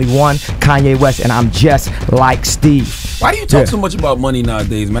now it's only one Kanye West, and I'm just like Steve. Why do you talk so much about money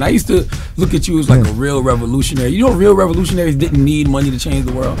nowadays, man? I used to look at you as like a real revolutionary. You know, real revolutionaries didn't need money to change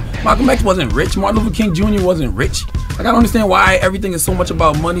the world. Malcolm X wasn't rich. Martin Luther King Jr. wasn't rich. Like, I don't understand why everything is so much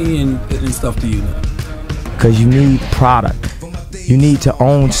about money and stuff to you now. Because you need product. You need to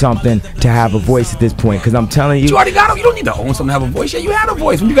own something to have a voice at this point. Because I'm telling you, you already got it. You don't need to own something to have a voice. Yeah, you had a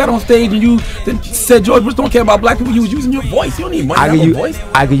voice when you got on stage and you said George Bush don't care about black people. You was using your voice. You don't need money to have a voice.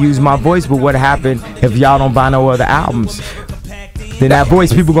 I could use my voice, but what happened if y'all don't buy no other albums? Then that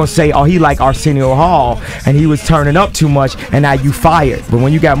voice, people gonna say, oh, he like Arsenio Hall and he was turning up too much and now you fired. But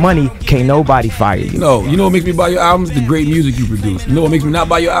when you got money, can't nobody fire you. No, you know what makes me buy your albums? The great music you produce. You know what makes me not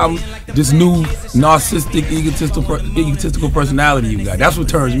buy your albums? This new narcissistic, egotistical personality you got. That's what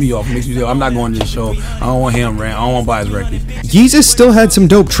turns me off. It makes me say, I'm not going to this show. I don't want him rant. I don't want to buy his records. Yeezus still had some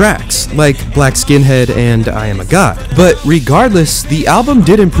dope tracks, like Black Skinhead and I Am a God. But regardless, the album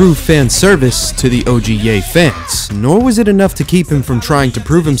did improve fan service to the OG Ye fans, nor was it enough to keep him from trying to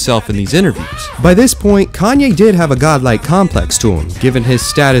prove himself in these interviews. By this point, Kanye did have a godlike complex to him, given his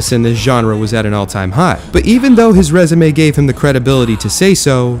status in this genre was at an all-time high. But even though his resume gave him the credibility to say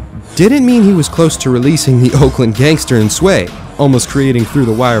so, didn't mean he was close to releasing the Oakland Gangster and Sway, almost creating Through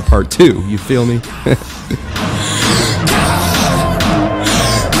the Wire Part 2, you feel me?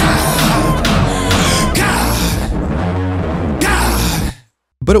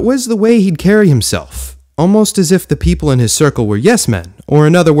 But it was the way he'd carry himself, almost as if the people in his circle were yes men, or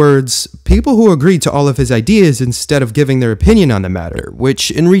in other words, people who agreed to all of his ideas instead of giving their opinion on the matter, which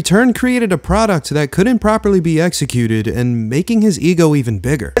in return created a product that couldn't properly be executed and making his ego even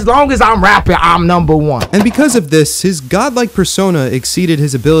bigger. As long as I'm rapping, I'm number one. And because of this, his godlike persona exceeded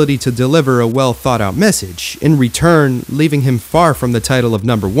his ability to deliver a well thought out message, in return leaving him far from the title of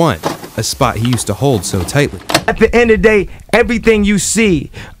number one. a spot he used to hold so tightly. At the end of the day, everything you see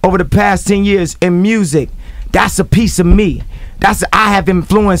over the past 10 years in music, that's a piece of me. I have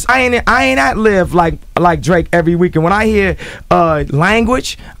influence. I ain't outlived like Drake every week. And when I hear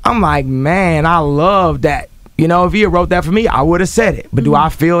language, I'm like, man, I love that. You know, if he had wrote that for me, I would have said it. But do I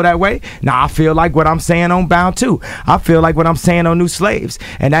feel that way? Nah, I feel like what I'm saying on Bound 2. I feel like what I'm saying on New Slaves.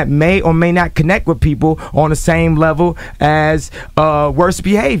 And that may or may not connect with people on the same level as Worst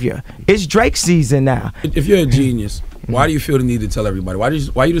Behavior. It's Drake season now. If you're a genius, why do you feel the need to tell everybody? Why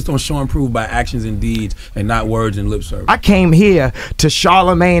you just don't show and prove by actions and deeds and not words and lip service? I came here to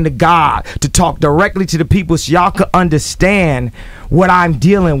Charlemagne the God to talk directly to the people so y'all could understand what I'm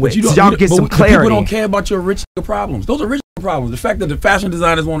dealing with. So y'all get some clarity. People don't care about your rich problems. Those are rich problems. The fact that the fashion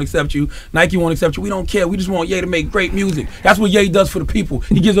designers won't accept you, Nike won't accept you, we don't care. We just want Ye to make great music. That's what Ye does for the people.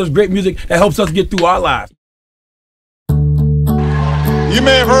 He gives us great music that helps us get through our lives. You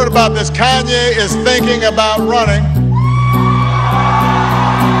may have heard about this. Kanye is thinking about running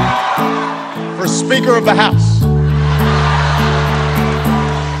for Speaker of the House.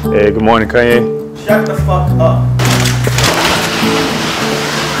 Hey, good morning, Kanye. Shut the fuck up.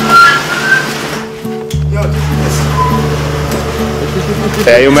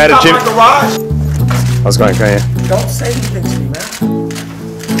 Hey, you mad at Jimmy? How's it going, Kanye? Don't say anything to me, man.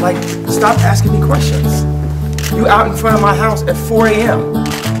 Like, stop asking me questions. You out in front of my house at 4 a.m.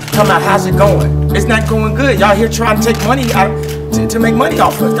 Tell me how's it going? It's not going good. Y'all here trying to take money out to make money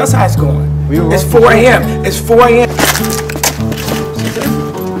off of us. That's how it's going. It's 4 a.m. It's 4 a.m.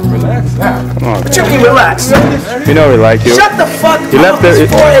 Relax now. Come on. What you mean relax? You know we like you. Shut the fuck up. You left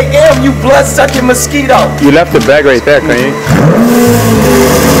It's 4 a.m. You blood-sucking mosquito. You left the bag right there, Kanye.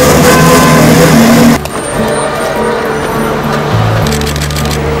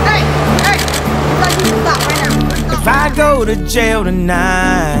 If I go to jail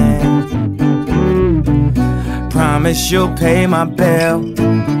tonight, promise you'll pay my bail.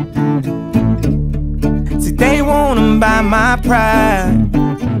 See, they wanna buy my pride,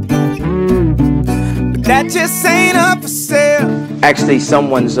 but that just ain't up for sale. Actually,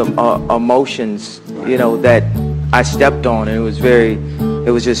 someone's emotions, you know, that I stepped on, and it was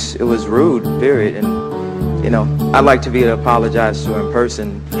rude, period. And, you know, I'd like to be able to apologize to her in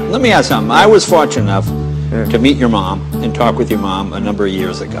person. Let me ask something. I was fortunate enough to meet your mom and talk with your mom a number of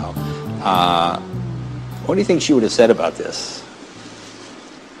years ago. What do you think she would have said about this?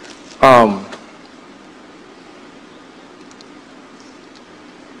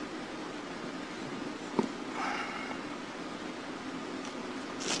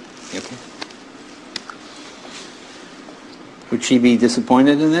 Okay. Would she be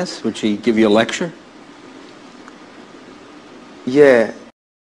disappointed in this? Would she give you a lecture? Yeah.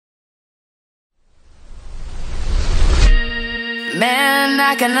 Man,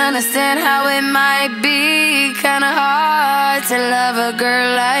 I can understand how it might be kinda hard to love a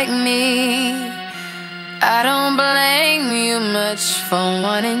girl like me. I don't blame you much for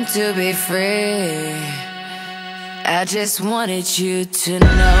wanting to be free. I just wanted you to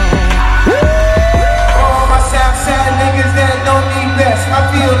know. All my sad niggas that don't need best. I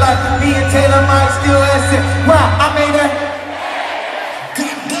feel like me and Taylor might still listen. Wow, I made that.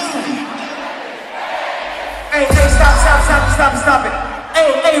 Hey, stop it.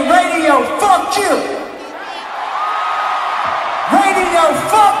 Hey, radio, fuck you. Radio,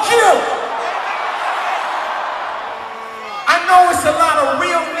 fuck you. I know it's a lot of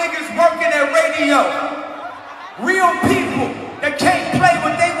real niggas working at radio. Real people that can't play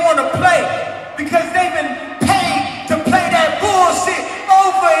what they want to play because they've been paid to play that bullshit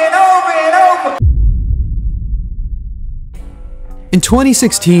over and over and over. In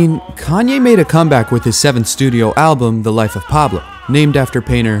 2016, Kanye made a comeback with his 7th studio album, The Life of Pablo, named after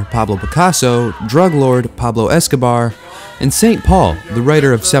painter Pablo Picasso, drug lord Pablo Escobar, and St. Paul, the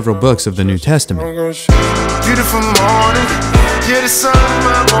writer of several books of the New Testament. Beautiful morning, yeah, the sun in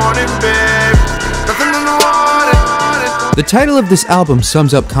my morning, babe. Nothing in the water. The title of this album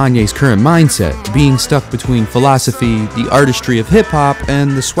sums up Kanye's current mindset, being stuck between philosophy, the artistry of hip-hop,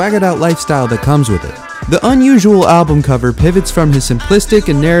 and the swagged out lifestyle that comes with it. The unusual album cover pivots from his simplistic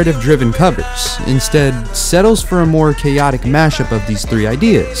and narrative-driven covers, instead settles for a more chaotic mashup of these three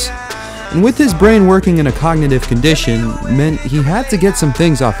ideas. And with his brain working in a cognitive condition, meant he had to get some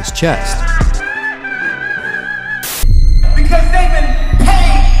things off his chest. Because they've been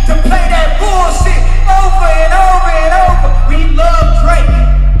paid to play that bullshit over and over and over. We love Drake.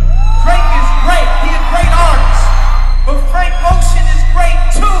 Drake is great. He's a great artist. But Frank Ocean is great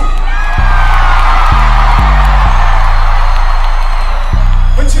too.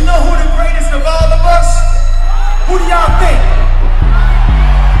 But you know who the greatest of all of us? Who do y'all think?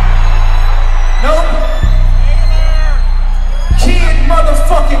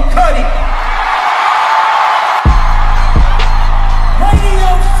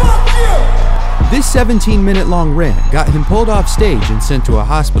 17-minute-long rant got him pulled off stage and sent to a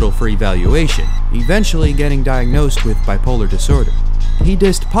hospital for evaluation, eventually getting diagnosed with bipolar disorder. He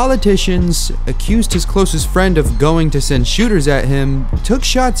dissed politicians, accused his closest friend of going to send shooters at him, took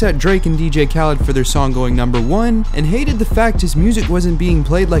shots at Drake and DJ Khaled for their song going #1, and hated the fact his music wasn't being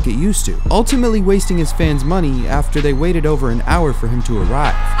played like it used to, ultimately wasting his fans' money after they waited over an hour for him to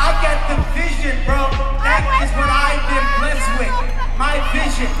arrive. I got the vision, bro. That is what I've been blessed with. My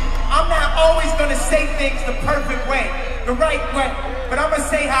vision. I'm not always gonna say things the perfect way, the right way, but I'm gonna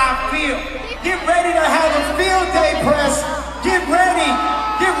say how I feel. Get ready to have a field day, press. Get ready,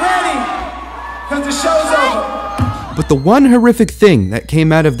 because the show's over. But the one horrific thing that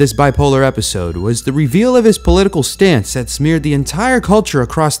came out of this bipolar episode was the reveal of his political stance that smeared the entire culture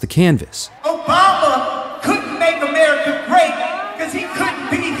across the canvas. Obama couldn't make America great because he couldn't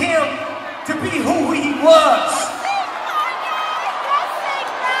be him to be who he was.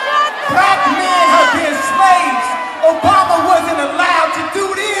 Black men have been slaves. Obama wasn't allowed to do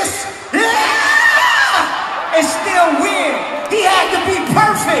this. And still win. He had to be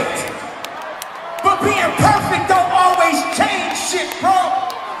perfect. But being perfect don't always change shit, bro.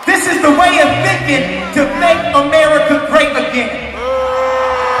 This is the way of thinking to make America great again.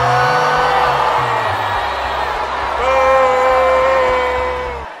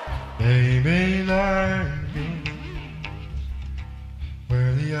 Baby, like me,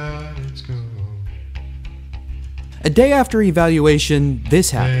 where the audience go. A day after evaluation,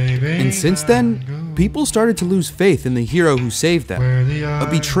 this happened, and since then, people started to lose faith in the hero who saved them, a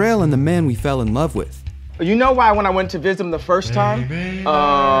betrayal in the man we fell in love with. You know why when I went to visit him the first time, Right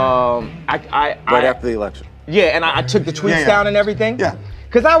after the election. Yeah, and I took the tweets down and everything? Yeah.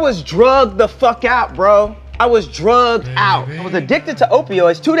 Because I was drugged the fuck out, bro. I was drugged out. I was addicted to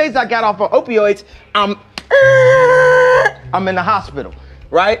opioids. 2 days I got off of opioids, I'm in the hospital,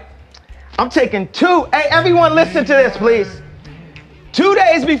 right? I'm taking hey, everyone listen to this, please. 2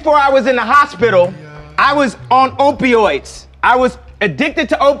 days before I was in the hospital, I was on opioids. I was addicted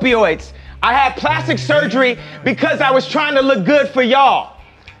to opioids. I had plastic surgery because I was trying to look good for y'all.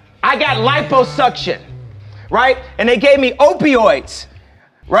 I got liposuction, right? And they gave me opioids,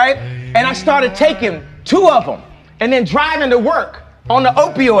 right? And I started taking 2 of them and then driving to work on the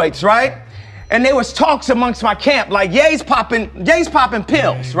opioids, right? And there was talks amongst my camp, like Ye's popping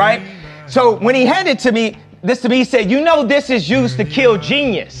pills, right? So when he handed this to me, he said, you know this is used to kill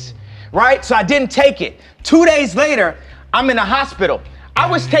genius, right? So I didn't take it. 2 days later, I'm in the hospital. I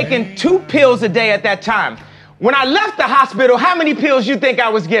was taking 2 pills a day at that time. When I left the hospital, how many pills you think I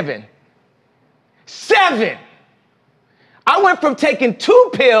was given? 7. I went from taking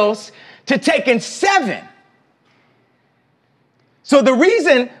 2 pills to taking 7. So the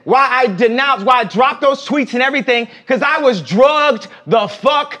reason why I denounced, why I dropped those tweets and everything, because I was drugged the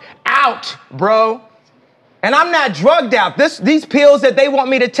fuck out, bro. And I'm not drugged out. These pills that they want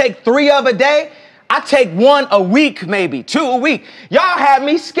me to take 3 of a day, I take 1 a week, maybe 2 a week. Y'all had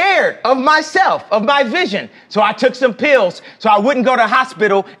me scared of myself, of my vision. So I took some pills so I wouldn't go to the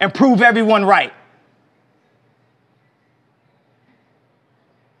hospital and prove everyone right.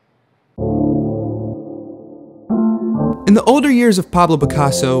 In the older years of Pablo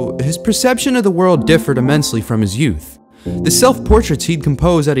Picasso, his perception of the world differed immensely from his youth. The self-portraits he'd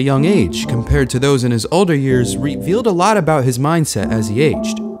compose at a young age, compared to those in his older years, revealed a lot about his mindset as he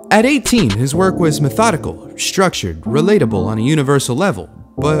aged. At 18, his work was methodical, structured, relatable on a universal level.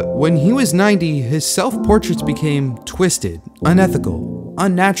 But when he was 90, his self-portraits became twisted, unethical,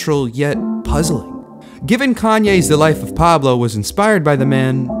 unnatural, yet puzzling. Given Kanye's The Life of Pablo was inspired by the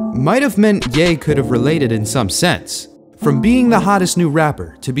man, might have meant Ye could have related in some sense. From being the hottest new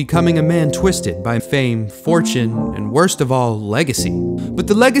rapper to becoming a man twisted by fame, fortune, and worst of all, legacy. But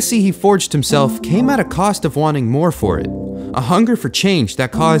the legacy he forged himself came at a cost of wanting more for it. A hunger for change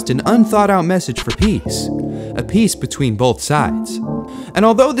that caused an unthought-out message for peace. A peace between both sides. And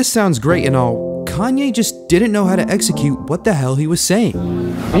although this sounds great and all, Kanye just didn't know how to execute what the hell he was saying.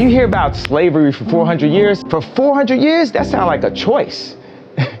 You hear about slavery for 400 years. For 400 years, that sounds like a choice.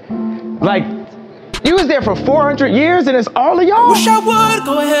 Like, you was there for 400 years and it's all of y'all? Wish I would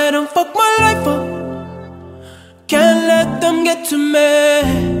go ahead and fuck my life up. Can't let them get to me.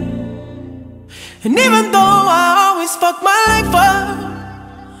 And even though I always fuck my life up,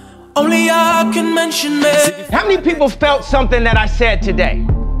 only I can mention me. How many people felt something that I said today?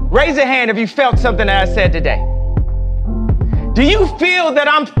 Raise a hand if you felt something that I said today. Do you feel that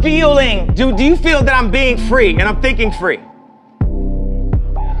I'm feeling, do you feel that I'm being free and I'm thinking free?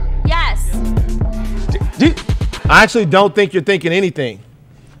 Yes. I actually don't think you're thinking anything.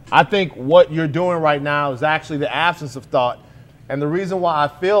 I think what you're doing right now is actually the absence of thought. And the reason why I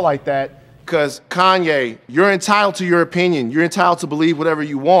feel like that, because Kanye, you're entitled to your opinion. You're entitled to believe whatever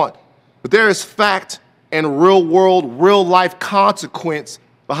you want. But there is fact and real world, real life consequence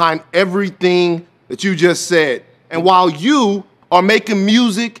behind everything that you just said. And while you are making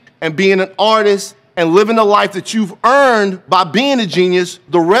music and being an artist and living the life that you've earned by being a genius,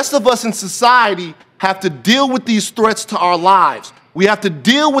 the rest of us in society have to deal with these threats to our lives. We have to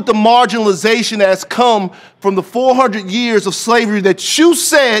deal with the marginalization that has come from the 400 years of slavery that you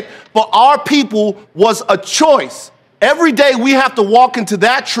said for our people was a choice. Every day we have to walk into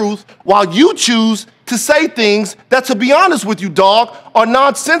that truth while you choose to say things that, to be honest with you, dog, are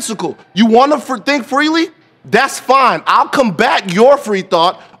nonsensical. You want to think freely? That's fine. I'll combat your free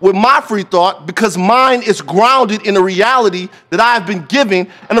thought with my free thought because mine is grounded in a reality that I have been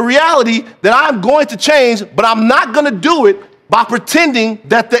given and a reality that I'm going to change, but I'm not going to do it by pretending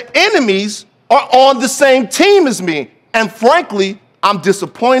that the enemies are on the same team as me. And frankly, I'm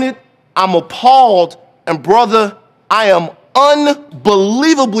disappointed, I'm appalled, and brother, I am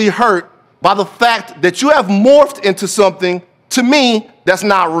unbelievably hurt by the fact that you have morphed into something, to me, that's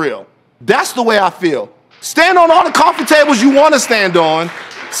not real. That's the way I feel. Stand on all the coffee tables you want to stand on.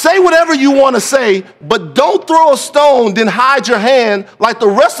 Say whatever you want to say, but don't throw a stone, then hide your hand like the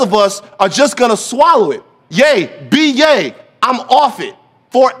rest of us are just going to swallow it. Yay, be yay. I'm off it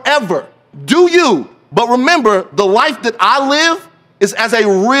forever. Do you. But remember, the life that I live is as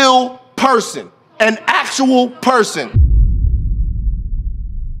a real person, an actual person.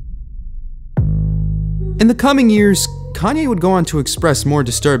 In the coming years, Kanye would go on to express more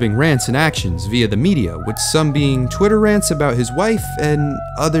disturbing rants and actions via the media, with some being Twitter rants about his wife and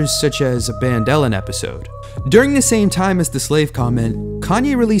others such as a banned Ellen episode. During the same time as the slave comment,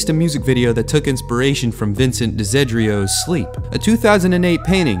 Kanye released a music video that took inspiration from Vincent DiZedrio's Sleep, a 2008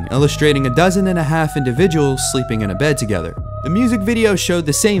 painting illustrating 12.5 individuals sleeping in a bed together. The music video showed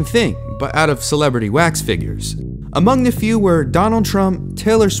the same thing, but out of celebrity wax figures. Among the few were Donald Trump,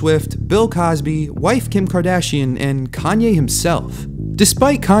 Taylor Swift, Bill Cosby, wife Kim Kardashian, and Kanye himself.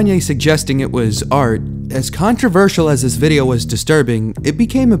 Despite Kanye suggesting it was art, as controversial as this video was disturbing, it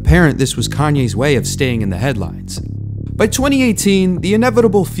became apparent this was Kanye's way of staying in the headlines. By 2018, the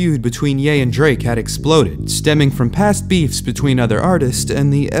inevitable feud between Ye and Drake had exploded, stemming from past beefs between other artists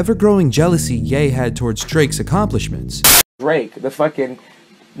and the ever-growing jealousy Ye had towards Drake's accomplishments. Drake, the fucking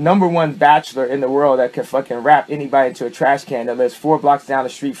 #1 bachelor in the world that can fucking wrap anybody into a trash can that lives 4 blocks down the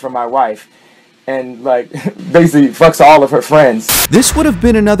street from my wife and like basically fucks all of her friends. This would have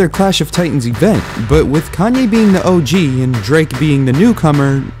been another Clash of Titans event, but with Kanye being the OG and Drake being the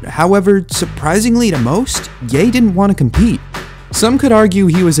newcomer, however, surprisingly to most, Ye didn't want to compete. Some could argue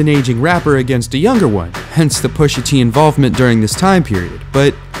he was an aging rapper against a younger one, hence the Pusha T involvement during this time period,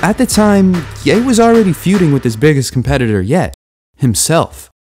 but at the time, Ye was already feuding with his biggest competitor yet, himself.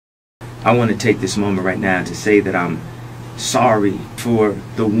 I want to take this moment right now to say that I'm sorry for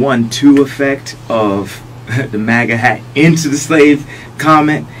the 1-2 effect of the MAGA hat into the slave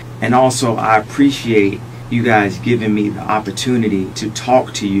comment, and also I appreciate you guys giving me the opportunity to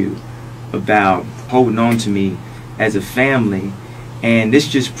talk to you about holding on to me as a family, and this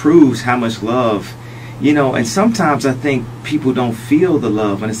just proves how much love, you know. And sometimes I think people don't feel the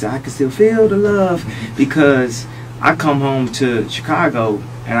love, and I say I can still feel the love because I come home to Chicago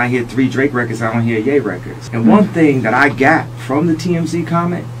and I hear 3 Drake records, I don't hear Ye records. And one thing that I got from the TMZ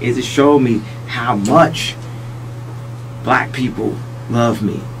comment is it showed me how much black people love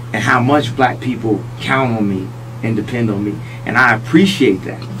me and how much black people count on me and depend on me. And I appreciate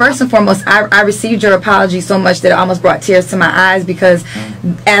that. First and foremost, I received your apology so much that it almost brought tears to my eyes because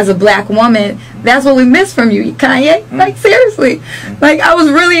as a black woman, that's what we miss from you, Kanye. Like, seriously. Like, I was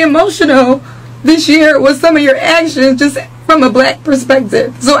really emotional this year with some of your actions just from a black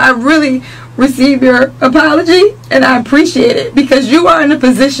perspective. So I really received your apology and I appreciate it because you are in a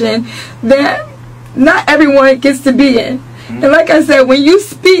position that not everyone gets to be in. And like I said, when you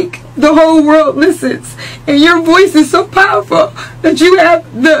speak, the whole world listens. And your voice is so powerful that you have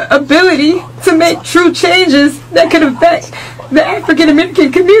the ability to make true changes that could affect the African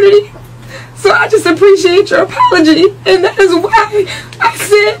American community. So I just appreciate your apology, and that is why I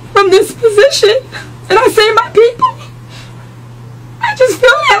sit from this position and I say my people. I just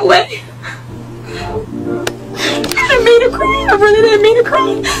feel that way. I didn't mean to cry. I really didn't mean to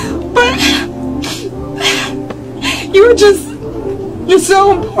cry. But you're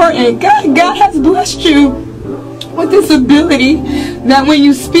so important. God has blessed you with this ability that when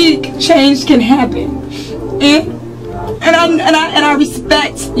you speak, change can happen. And I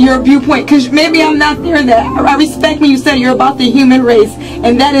respect your viewpoint because maybe I'm not there in that. I respect when you said you're about the human race,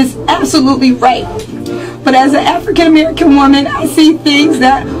 and that is absolutely right. But as an African American woman, I see things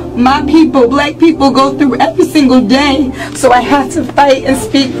that my people, black people, go through every single day. So I have to fight and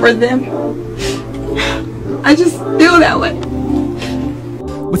speak for them. I just feel that way.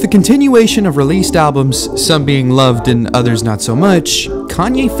 With the continuation of released albums, some being loved and others not so much,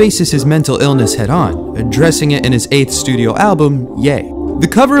 Kanye faces his mental illness head-on, addressing it in his 8th studio album, Ye. The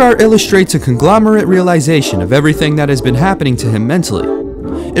cover art illustrates a conglomerate realization of everything that has been happening to him mentally.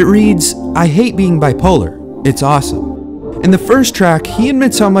 It reads, "I hate being bipolar. It's awesome." In the first track, he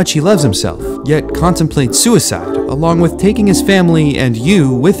admits how much he loves himself, yet contemplates suicide, along with taking his family and you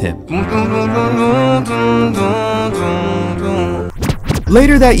with him.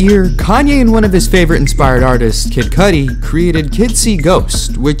 Later that year, Kanye and one of his favorite inspired artists, Kid Cudi, created Kids See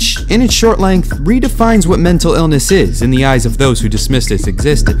Ghost, which, in its short length, redefines what mental illness is in the eyes of those who dismissed its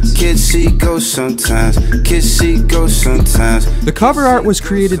existence. Kids see ghosts sometimes, kids see ghosts sometimes. The cover art was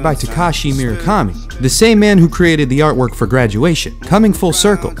created by Takashi Murakami, the same man who created the artwork for Graduation, coming full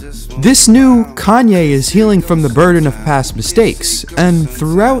circle. This new Kanye is healing from the burden of past mistakes, and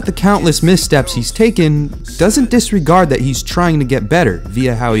throughout the countless missteps he's taken, doesn't disregard that he's trying to get better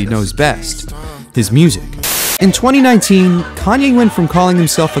via how he knows best, his music. In 2019, Kanye went from calling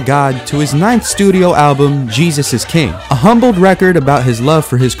himself a god to his 9th studio album, Jesus is King, a humbled record about his love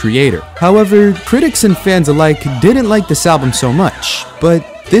for his creator. However, critics and fans alike didn't like this album so much, but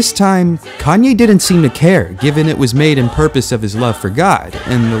this time, Kanye didn't seem to care, given it was made in purpose of his love for God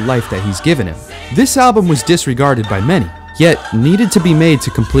and the life that he's given him. This album was disregarded by many, yet needed to be made to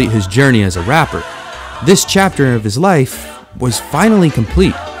complete his journey as a rapper. This chapter of his life was finally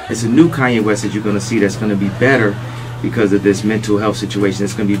complete. It's a new Kanye West that you're going to see that's going to be better because of this mental health situation.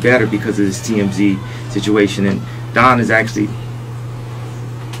 It's going to be better because of this TMZ situation. And Don is actually,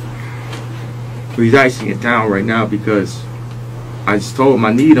 he's icing it down right now because I just told him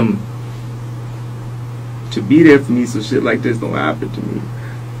I need him to be there for me so shit like this don't happen to me.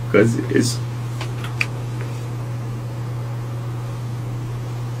 Because it's...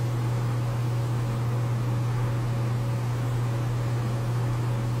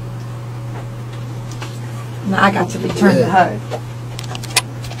 Now I got to return the hug.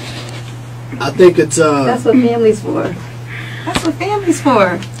 I think it's That's what family's for. That's what family's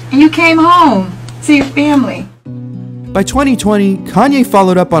for. And you came home to your family. By 2020, Kanye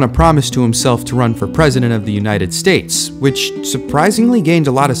followed up on a promise to himself to run for president of the United States, which surprisingly gained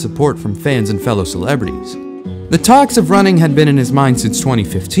a lot of support from fans and fellow celebrities. The talks of running had been in his mind since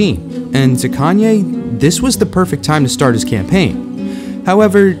 2015, and to Kanye, this was the perfect time to start his campaign.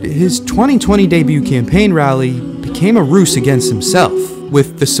 However, his 2020 debut campaign rally became a ruse against himself,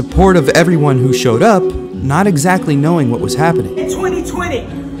 with the support of everyone who showed up not exactly knowing what was happening. In 2020,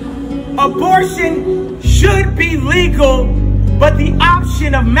 abortion should be legal, but the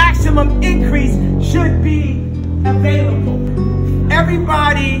option of maximum increase should be available.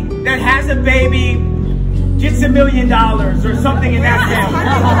 Everybody that has a baby gets $1 million or something in that family.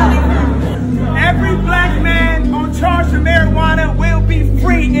 Every black man on charge of marijuana will be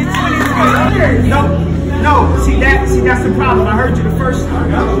free in 2020. No, see that's the problem. I heard you the first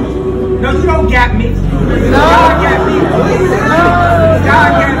time. No, you don't got me. God got me.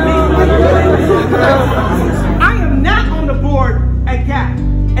 God got me. I am not on the board at GAP,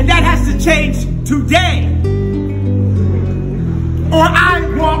 and that has to change today, or I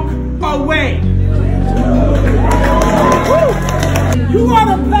walk away. You are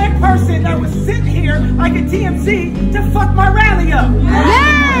the black person that was sitting here like a TMZ to fuck my rally up.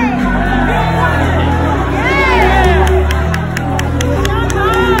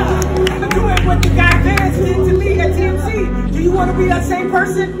 Doing what the guy Vance did to me at TMZ. Do you want to be that same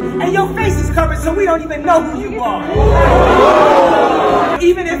person? And your face is covered so we don't even know who you are.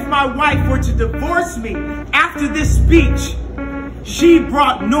 Even if my wife were to divorce me after this speech, she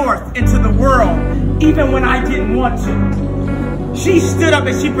brought North into the world even when I didn't want to. She stood up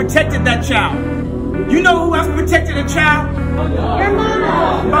and she protected that child. You know who else protected a child? Your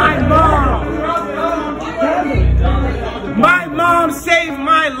mom. My mom. My mom saved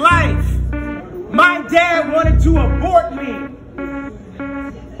my life. My dad wanted to abort me.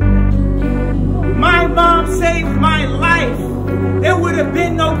 My mom saved my life. There would have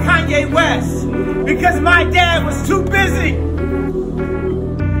been no Kanye West because my dad was too busy.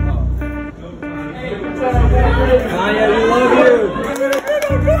 Kanye, we love you.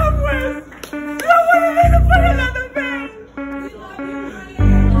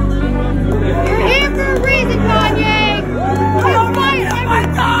 You're here for a reason, Kanye. You're fighting my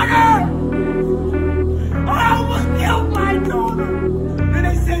daughter. I almost killed my daughter. And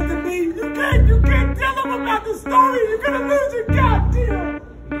they said to me, you can't tell them about the story. You're gonna lose your gap deal.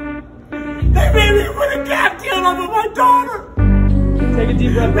 They made me put a gap deal over my daughter. Take a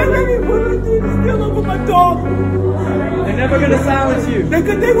deep breath, brother. They made me put a deal over my dog. They're never gonna silence you.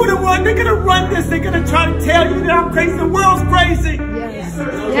 They wanna run. They're gonna run this. They're gonna try to tell you that I'm crazy. The world's crazy. Yes.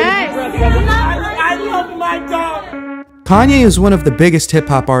 I love my dog. Kanye is one of the biggest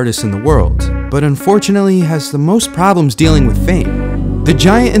hip-hop artists in the world, but unfortunately has the most problems dealing with fame. The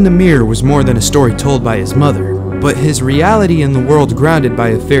Giant in the Mirror was more than a story told by his mother, but his reality in the world grounded by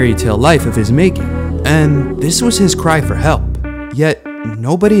a fairy tale life of his making, and this was his cry for help, yet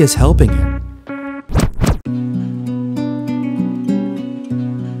nobody is helping him.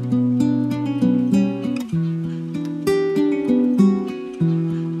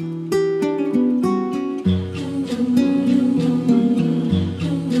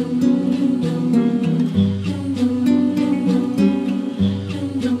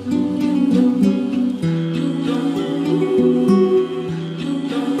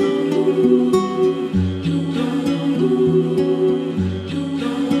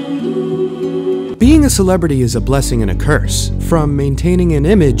 Being a celebrity is a blessing and a curse, from maintaining an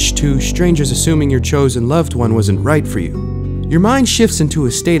image to strangers assuming your chosen loved one wasn't right for you. Your mind shifts into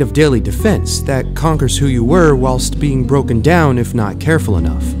a state of daily defense that conquers who you were whilst being broken down if not careful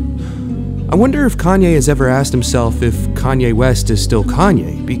enough. I wonder if Kanye has ever asked himself if Kanye West is still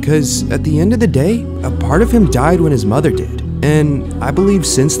Kanye, because at the end of the day, a part of him died when his mother did, and I believe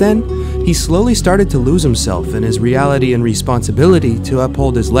since then, he slowly started to lose himself in his reality and responsibility to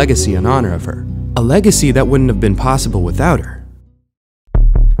uphold his legacy in honor of her. A legacy that wouldn't have been possible without her.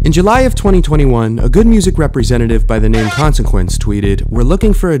 In July of 2021, a good music representative by the name Consequence tweeted, "We're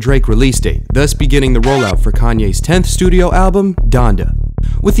looking for a Drake release date, thus beginning the rollout for Kanye's 10th studio album, Donda."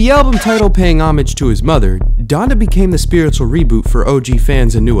 With the album title paying homage to his mother, Donda became the spiritual reboot for OG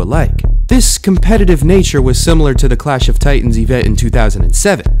fans and new alike. This competitive nature was similar to the Clash of Titans event in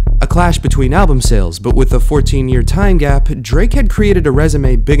 2007. A clash between album sales, but with a 14-year time gap, Drake had created a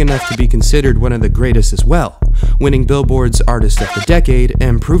resume big enough to be considered one of the greatest as well, winning Billboard's Artist of the Decade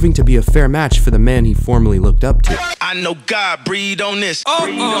and proving to be a fair match for the man he formerly looked up to. I know God breathed on this.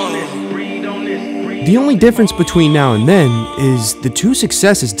 The only difference between now and then is the two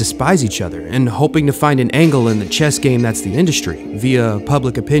successes despise each other and hoping to find an angle in the chess game that's the industry, via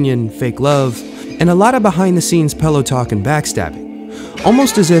public opinion, fake love, and a lot of behind-the-scenes pillow talk and backstabbing.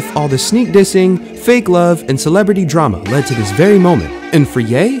 Almost as if all the sneak dissing, fake love, and celebrity drama led to this very moment, and for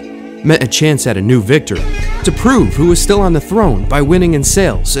Ye, meant a chance at a new victory. To prove who was still on the throne by winning in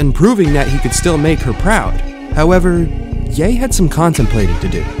sales and proving that he could still make her proud. However, Ye had some contemplating to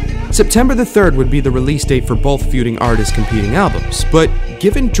do. September the 3rd would be the release date for both feuding artists' competing albums, but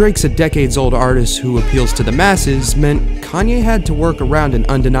given Drake's a decades-old artist who appeals to the masses meant Kanye had to work around an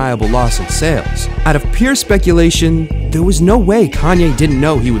undeniable loss in sales. Out of pure speculation, there was no way Kanye didn't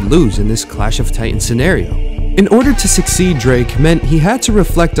know he would lose in this Clash of Titans scenario. In order to succeed, Drake meant he had to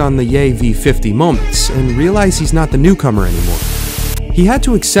reflect on the Ye v 50 moments and realize he's not the newcomer anymore. He had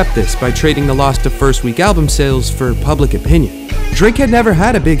to accept this by trading the loss to first-week album sales for public opinion. Drake had never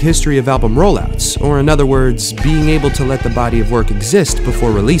had a big history of album rollouts, or in other words, being able to let the body of work exist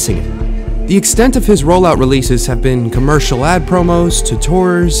before releasing it. The extent of his rollout releases have been commercial ad promos, to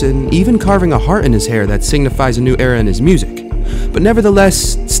tours, and even carving a heart in his hair that signifies a new era in his music, but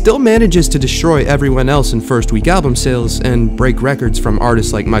nevertheless, still manages to destroy everyone else in first-week album sales and break records from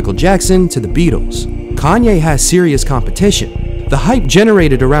artists like Michael Jackson to the Beatles. Kanye has serious competition. The hype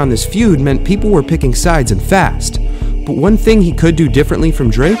generated around this feud meant people were picking sides and fast. But one thing he could do differently from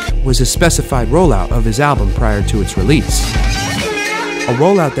Drake was a specified rollout of his album prior to its release. A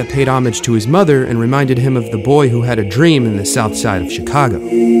rollout that paid homage to his mother and reminded him of the boy who had a dream in the south side of Chicago.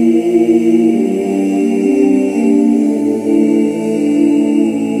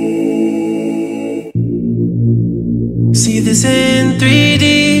 See this in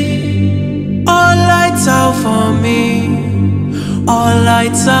 3D. All lights out for me. All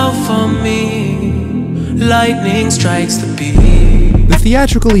lights out for me. Lightning strikes the beat. The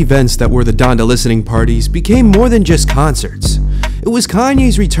theatrical events that were the Donda listening parties became more than just concerts. It was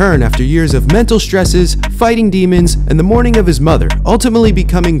Kanye's return after years of mental stresses, fighting demons, and the mourning of his mother, ultimately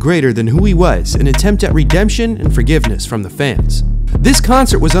becoming greater than who he was in an attempt at redemption and forgiveness from the fans. This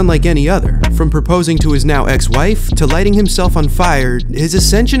concert was unlike any other. From proposing to his now ex-wife, to lighting himself on fire, his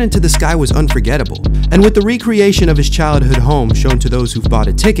ascension into the sky was unforgettable. And with the recreation of his childhood home shown to those who've bought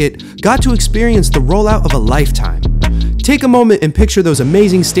a ticket, got to experience the rollout of a lifetime. Take a moment and picture those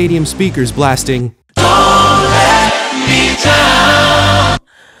amazing stadium speakers blasting, "Don't let me down.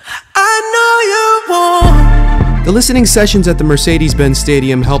 I know you won't The listening sessions at the Mercedes-Benz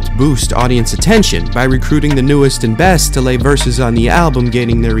Stadium helped boost audience attention by recruiting the newest and best to lay verses on the album,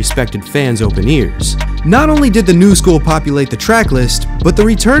 gaining their respected fans open ears. Not only did the new school populate the track list, but the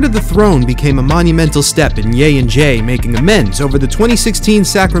Return to the Throne became a monumental step in Ye and Jay making amends over the 2016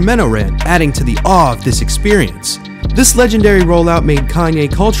 Sacramento rant, adding to the awe of this experience. This legendary rollout made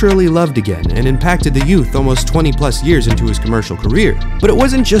Kanye culturally loved again and impacted the youth almost 20 plus years into his commercial career. But it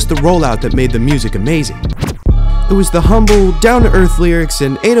wasn't just the rollout that made the music amazing. It was the humble, down-to-earth lyrics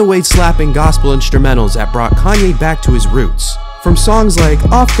and 808-slapping gospel instrumentals that brought Kanye back to his roots. From songs like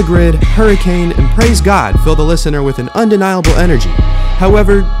Off the Grid, Hurricane, and Praise God fill the listener with an undeniable energy.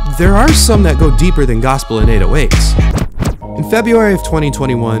 However, there are some that go deeper than gospel and 808s. In February of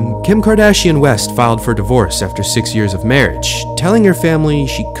 2021, Kim Kardashian West filed for divorce after 6 years of marriage, telling her family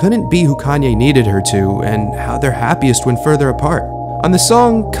she couldn't be who Kanye needed her to and how they're happiest when further apart. On the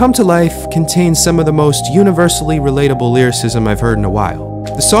song, Come to Life contains some of the most universally relatable lyricism I've heard in a while.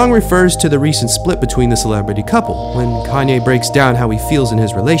 The song refers to the recent split between the celebrity couple, when Kanye breaks down how he feels in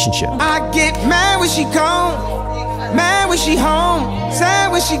his relationship. I get mad when she gone, mad when she home,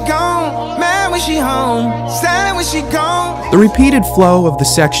 sad when she gone, mad when she home, sad when she gone. The repeated flow of the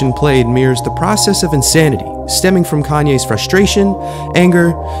section played mirrors the process of insanity, stemming from Kanye's frustration,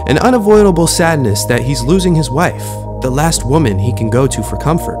 anger, and unavoidable sadness that he's losing his wife, the last woman he can go to for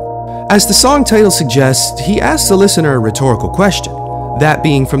comfort. As the song title suggests, he asks the listener a rhetorical question, that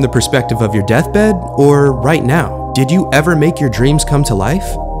being from the perspective of your deathbed or right now. Did you ever make your dreams come to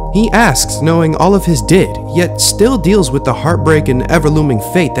life? He asks, knowing all of his did, yet still deals with the heartbreak and ever-looming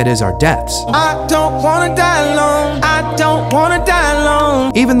fate that is our deaths. I don't wanna die alone, I don't wanna die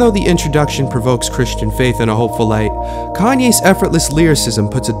alone. Even though the introduction provokes Christian faith in a hopeful light, Kanye's effortless lyricism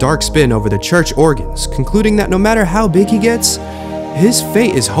puts a dark spin over the church organs, concluding that no matter how big he gets, his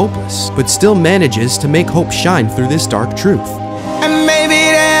fate is hopeless, but still manages to make hope shine through this dark truth. And maybe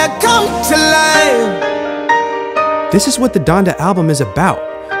they'll come to life. This is what the Donda album is about.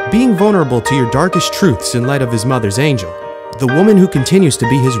 Being vulnerable to your darkest truths in light of his mother's angel, the woman who continues to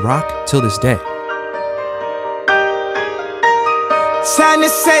be his rock till this day.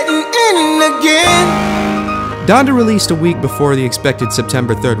 Sadness setting in again. Donda released a week before the expected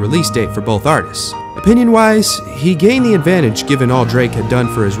September 3rd release date for both artists. Opinion-wise, he gained the advantage given all Drake had done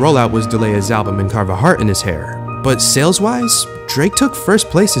for his rollout was delay his album and carve a heart in his hair. But sales-wise, Drake took first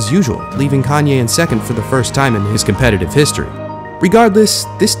place as usual, leaving Kanye in second for the first time in his competitive history. Regardless,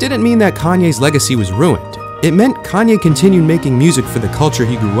 this didn't mean that Kanye's legacy was ruined. It meant Kanye continued making music for the culture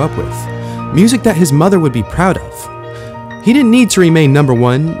he grew up with, music that his mother would be proud of. He didn't need to remain number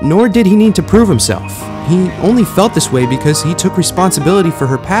one, nor did he need to prove himself. He only felt this way because he took responsibility for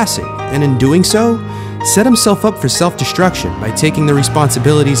her passing, and in doing so, set himself up for self-destruction by taking the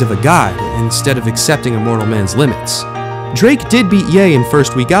responsibilities of a god instead of accepting a mortal man's limits. Drake did beat Ye in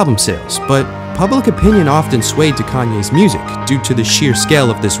first-week album sales, but public opinion often swayed to Kanye's music due to the sheer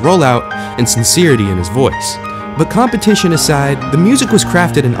scale of this rollout and sincerity in his voice. But competition aside, the music was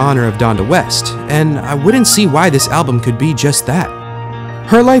crafted in honor of Donda West, and I wouldn't see why this album could be just that.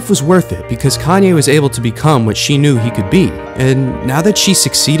 Her life was worth it because Kanye was able to become what she knew he could be, and now that she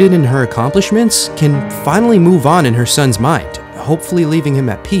succeeded in her accomplishments, can finally move on in her son's mind, hopefully leaving him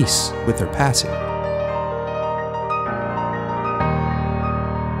at peace with her passing.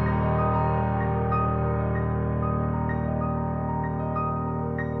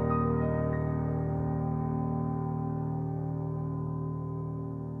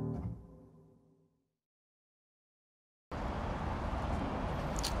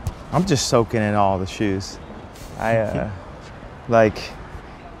 I'm just soaking in all the shoes. Like,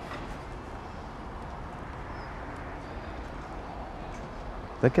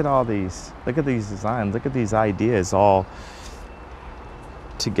 look at all these, look at these designs, look at these ideas all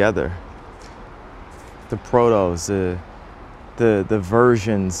together. The protos, the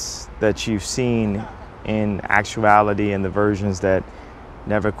versions that you've seen in actuality and the versions that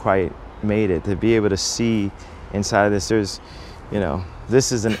never quite made it. To be able to see inside of this, there's, you know,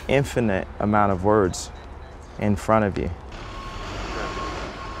 this is an infinite amount of words in front of you.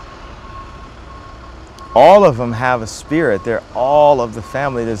 All of them have a spirit. They're all of the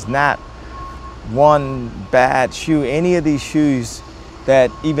family. There's not one bad shoe. Any of these shoes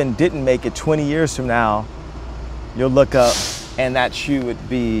that even didn't make it 20 years from now, you'll look up and that shoe would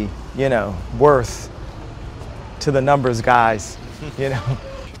be, you know, worth to the numbers guys, you know.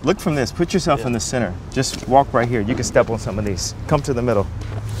 Look from this, put yourself in the center. Just walk right here. You can step on some of these. Come to the middle.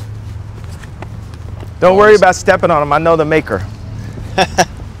 Don't worry about stepping on them. I know the maker.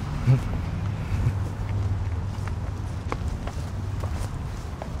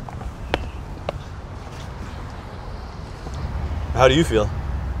 How do you feel?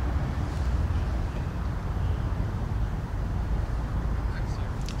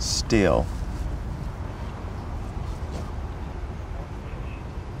 Still.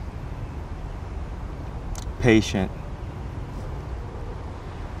 Patient.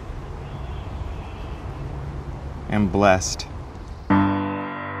 And blessed.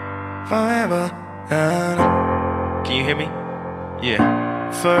 Forever. Can you hear me? Yeah.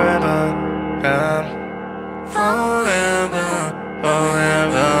 Forever. Forever.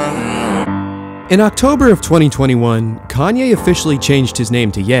 In October of 2021, Kanye officially changed his name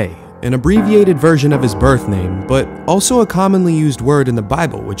to Ye, an abbreviated version of his birth name, but also a commonly used word in the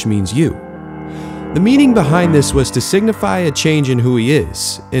Bible, which means you. The meaning behind this was to signify a change in who he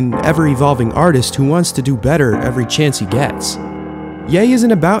is, an ever-evolving artist who wants to do better every chance he gets. Ye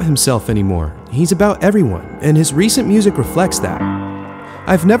isn't about himself anymore, he's about everyone, and his recent music reflects that.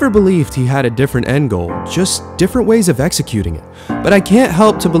 I've never believed he had a different end goal, just different ways of executing it, but I can't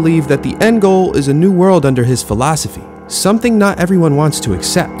help to believe that the end goal is a new world under his philosophy, something not everyone wants to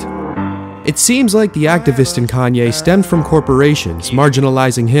accept. It seems like the activist in Kanye stemmed from corporations,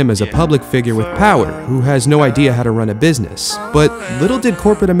 marginalizing him as a public figure with power who has no idea how to run a business. But little did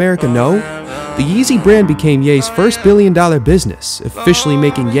corporate America know, the Yeezy brand became Ye's first billion-dollar business, officially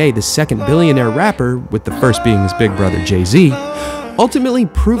making Ye the second billionaire rapper, with the first being his big brother Jay-Z, ultimately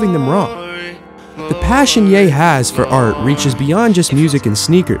proving them wrong. The passion Ye has for art reaches beyond just music and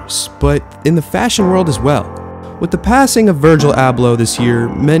sneakers, but in the fashion world as well. With the passing of Virgil Abloh this year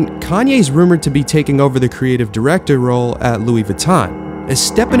meant Kanye's rumored to be taking over the creative director role at Louis Vuitton, a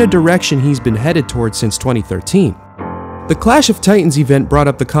step in a direction he's been headed towards since 2013. The Clash of Titans event brought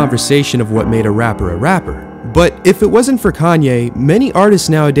up the conversation of what made a rapper, but if it wasn't for Kanye, many artists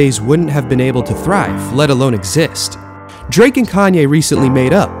nowadays wouldn't have been able to thrive, let alone exist. Drake and Kanye recently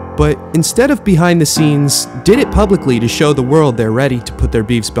made up, but instead of behind the scenes, did it publicly to show the world they're ready to put their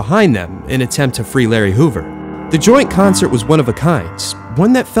beefs behind them in an attempt to free Larry Hoover. The joint concert was one of a kind,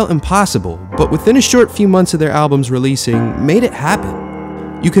 one that felt impossible, but within a short few months of their albums releasing, made it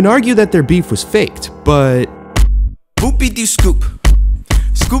happen. You can argue that their beef was faked, but... Whoopie-dee-scoop,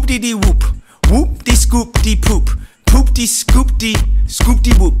 scoop-dee-dee-whoop, whoop-dee-scoop-dee-poop, poop-dee-scoop-dee,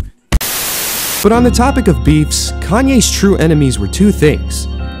 scoop-dee-whoop. But on the topic of beefs, Kanye's true enemies were two things,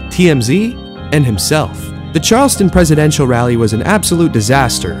 TMZ and himself. The Charleston presidential rally was an absolute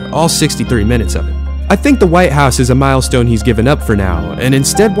disaster, all 63 minutes of it. I think the White House is a milestone he's given up for now, and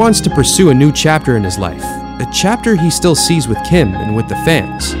instead wants to pursue a new chapter in his life, a chapter he still sees with Kim and with the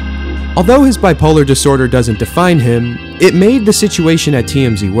fans. Although his bipolar disorder doesn't define him, it made the situation at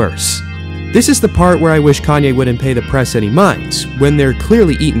TMZ worse. This is the part where I wish Kanye wouldn't pay the press any minds, when they're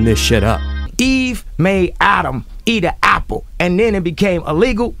clearly eating this shit up. Eve made Adam eat an apple, and then it became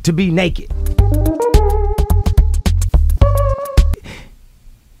illegal to be naked.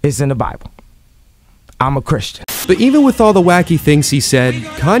 It's in the Bible. I'm a Christian. But even with all the wacky things he said,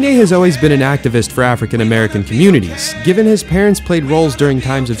 Kanye has always been an activist for African American communities, given his parents played roles during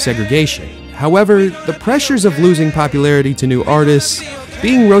times of segregation. However, the pressures of losing popularity to new artists,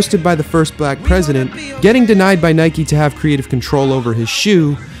 being roasted by the first black president, getting denied by Nike to have creative control over his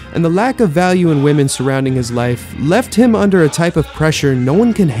shoe, and the lack of value in women surrounding his life left him under a type of pressure no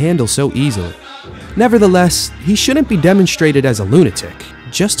one can handle so easily. Nevertheless, he shouldn't be demonstrated as a lunatic.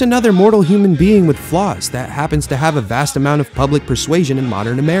 Just another mortal human being with flaws that happens to have a vast amount of public persuasion in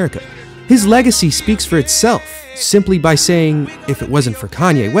modern America. His legacy speaks for itself, simply by saying, if it wasn't for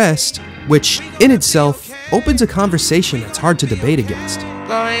Kanye West, which in itself opens a conversation that's hard to debate against.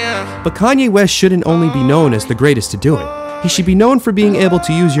 But Kanye West shouldn't only be known as the greatest to do it. He should be known for being able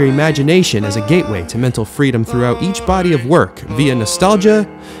to use your imagination as a gateway to mental freedom throughout each body of work via nostalgia,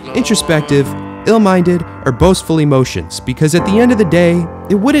 introspective, ill-minded, or boastful emotions, because at the end of the day,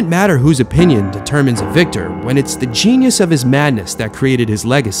 it wouldn't matter whose opinion determines a victor when it's the genius of his madness that created his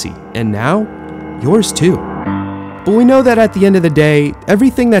legacy, and now, yours too. But we know that at the end of the day,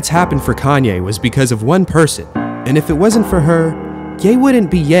 everything that's happened for Kanye was because of one person, and if it wasn't for her, Ye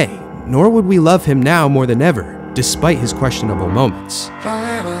wouldn't be Ye, nor would we love him now more than ever, despite his questionable moments.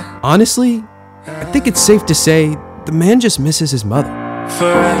 Honestly, I think it's safe to say the man just misses his mother.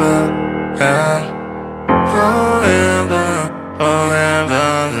 Forever.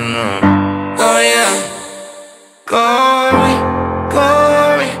 Oh yeah. Glory,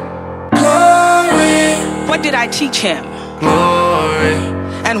 glory, glory. What did I teach him? Glory.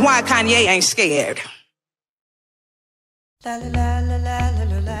 And why Kanye ain't scared? La la la la la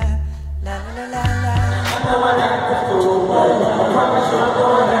la la la la la la.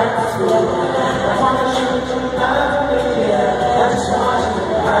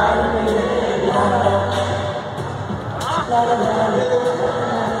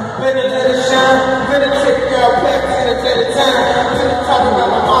 Better let it shine. Better take y'all back to the time. To the top of my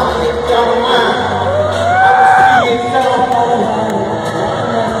mama, if y'all don't mind. I was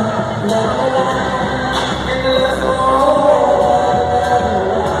 3 years old.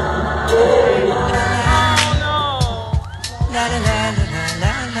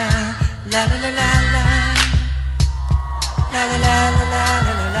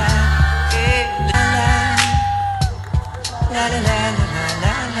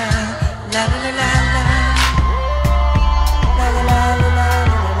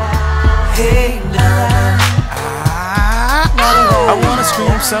 I wanna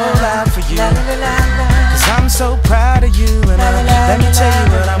scream so loud for you, cause I'm so proud of you, and let me tell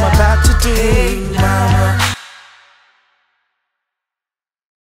you what I'm about to do, mama.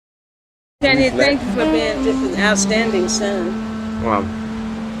 Kanye, thank you for being just an outstanding son. Wow.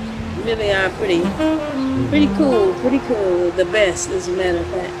 You really are pretty cool, the best, as a matter of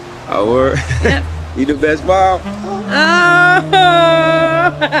fact. Oh, word. Yep. You the best, Bob? Oh!